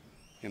chains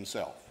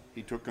himself.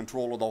 He took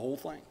control of the whole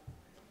thing.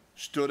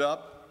 Stood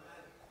up,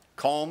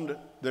 calmed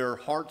their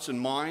hearts and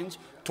minds,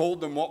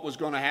 told them what was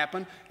going to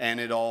happen, and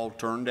it all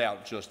turned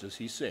out just as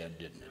he said,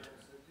 didn't it?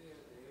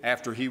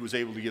 After he was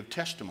able to give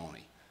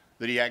testimony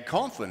that he had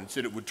confidence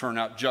that it would turn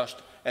out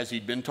just as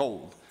he'd been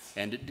told,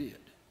 and it did. You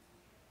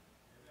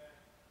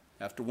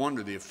have to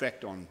wonder the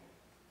effect on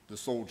the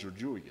soldier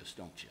Julius,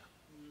 don't you?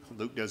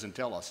 Luke doesn't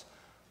tell us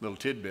little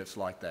tidbits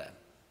like that,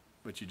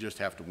 but you just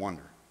have to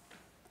wonder.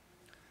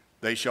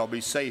 They shall be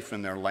safe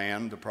in their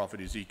land, the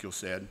prophet Ezekiel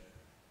said.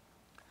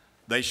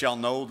 They shall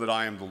know that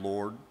I am the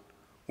Lord,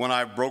 when I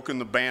have broken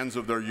the bands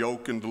of their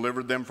yoke and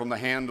delivered them from the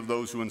hand of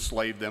those who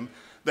enslaved them.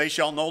 They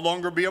shall no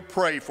longer be a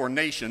prey for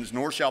nations,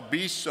 nor shall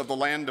beasts of the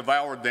land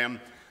devour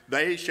them.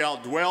 They shall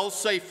dwell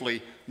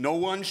safely. No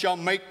one shall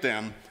make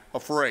them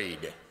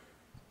afraid.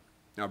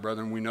 Now,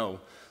 brethren, we know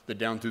that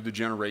down through the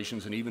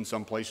generations and even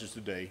some places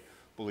today,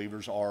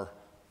 believers are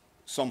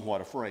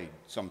somewhat afraid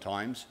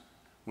sometimes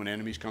when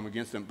enemies come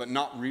against them, but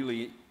not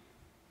really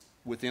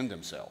within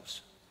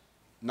themselves.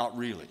 Not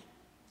really.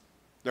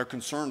 They're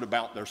concerned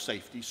about their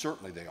safety.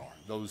 Certainly they are.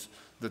 Those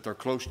that they're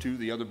close to,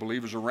 the other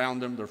believers around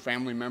them, their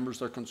family members,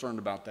 they're concerned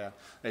about that.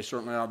 They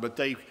certainly are. But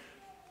they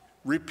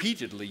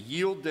repeatedly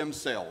yield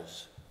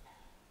themselves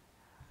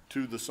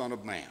to the Son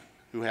of Man,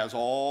 who has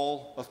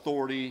all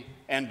authority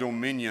and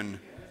dominion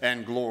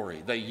and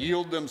glory. They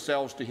yield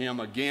themselves to him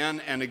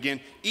again and again.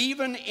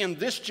 Even in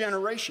this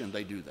generation,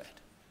 they do that.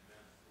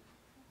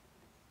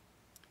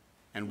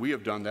 And we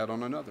have done that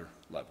on another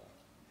level.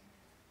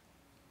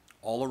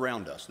 All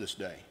around us this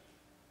day,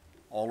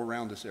 all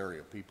around this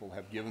area, people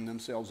have given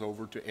themselves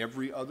over to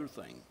every other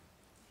thing.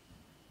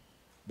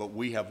 But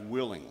we have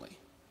willingly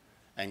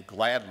and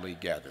gladly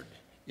gathered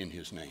in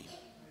his name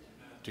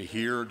to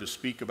hear, to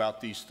speak about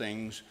these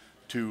things,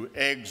 to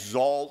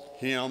exalt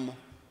him,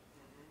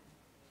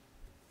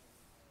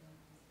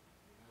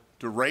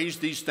 to raise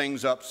these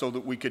things up so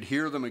that we could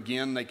hear them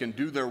again. They can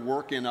do their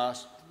work in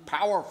us,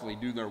 powerfully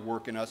do their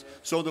work in us,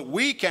 so that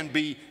we can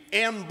be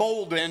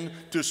emboldened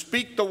to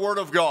speak the word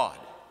of God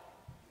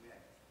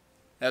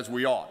as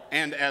we ought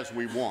and as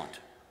we want,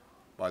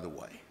 by the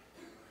way.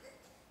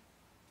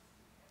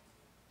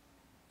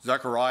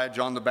 Zechariah,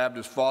 John the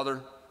Baptist's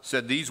father,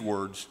 said these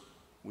words,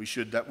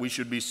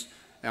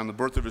 on the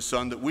birth of his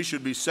son, that we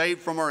should be saved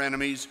from our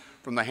enemies,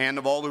 from the hand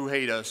of all who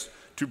hate us,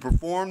 to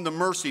perform the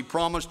mercy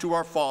promised to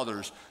our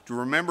fathers, to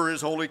remember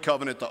his holy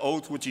covenant, the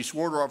oath which he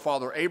swore to our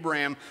father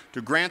Abraham,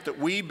 to grant that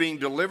we, being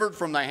delivered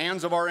from the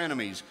hands of our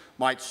enemies,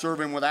 might serve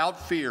him without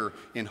fear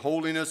in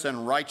holiness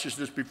and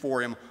righteousness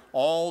before him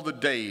all the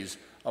days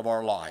of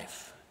our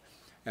life.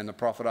 And the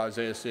prophet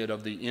Isaiah said,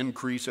 of the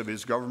increase of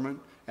his government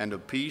and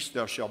of peace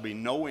there shall be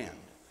no end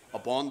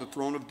upon the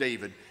throne of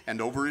David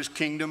and over his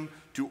kingdom,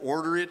 to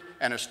order it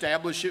and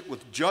establish it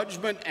with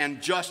judgment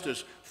and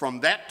justice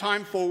from that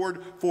time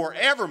forward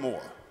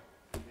forevermore.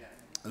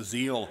 The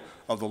zeal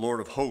of the Lord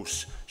of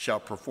hosts shall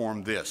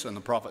perform this. And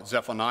the prophet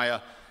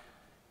Zephaniah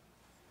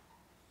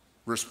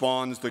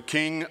responds, the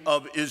King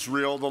of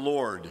Israel, the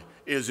Lord,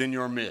 is in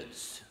your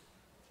midst.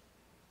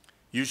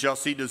 You shall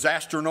see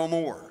disaster no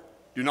more.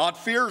 Do not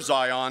fear,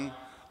 Zion.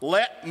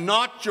 Let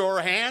not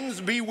your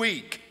hands be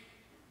weak.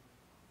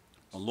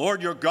 The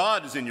Lord your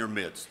God is in your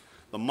midst.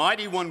 The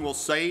mighty one will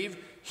save.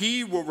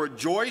 He will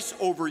rejoice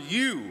over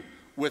you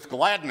with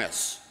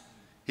gladness.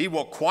 He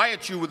will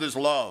quiet you with his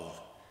love.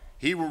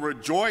 He will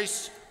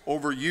rejoice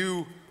over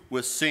you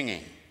with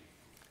singing.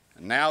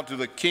 And now to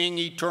the King,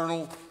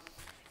 eternal,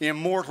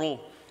 immortal,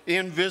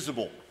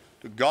 invisible,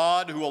 to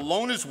God who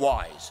alone is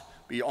wise,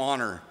 be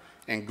honor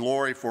and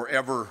glory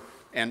forever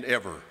and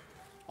ever.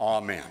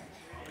 Amen.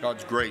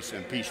 God's grace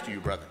and peace to you,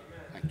 brethren.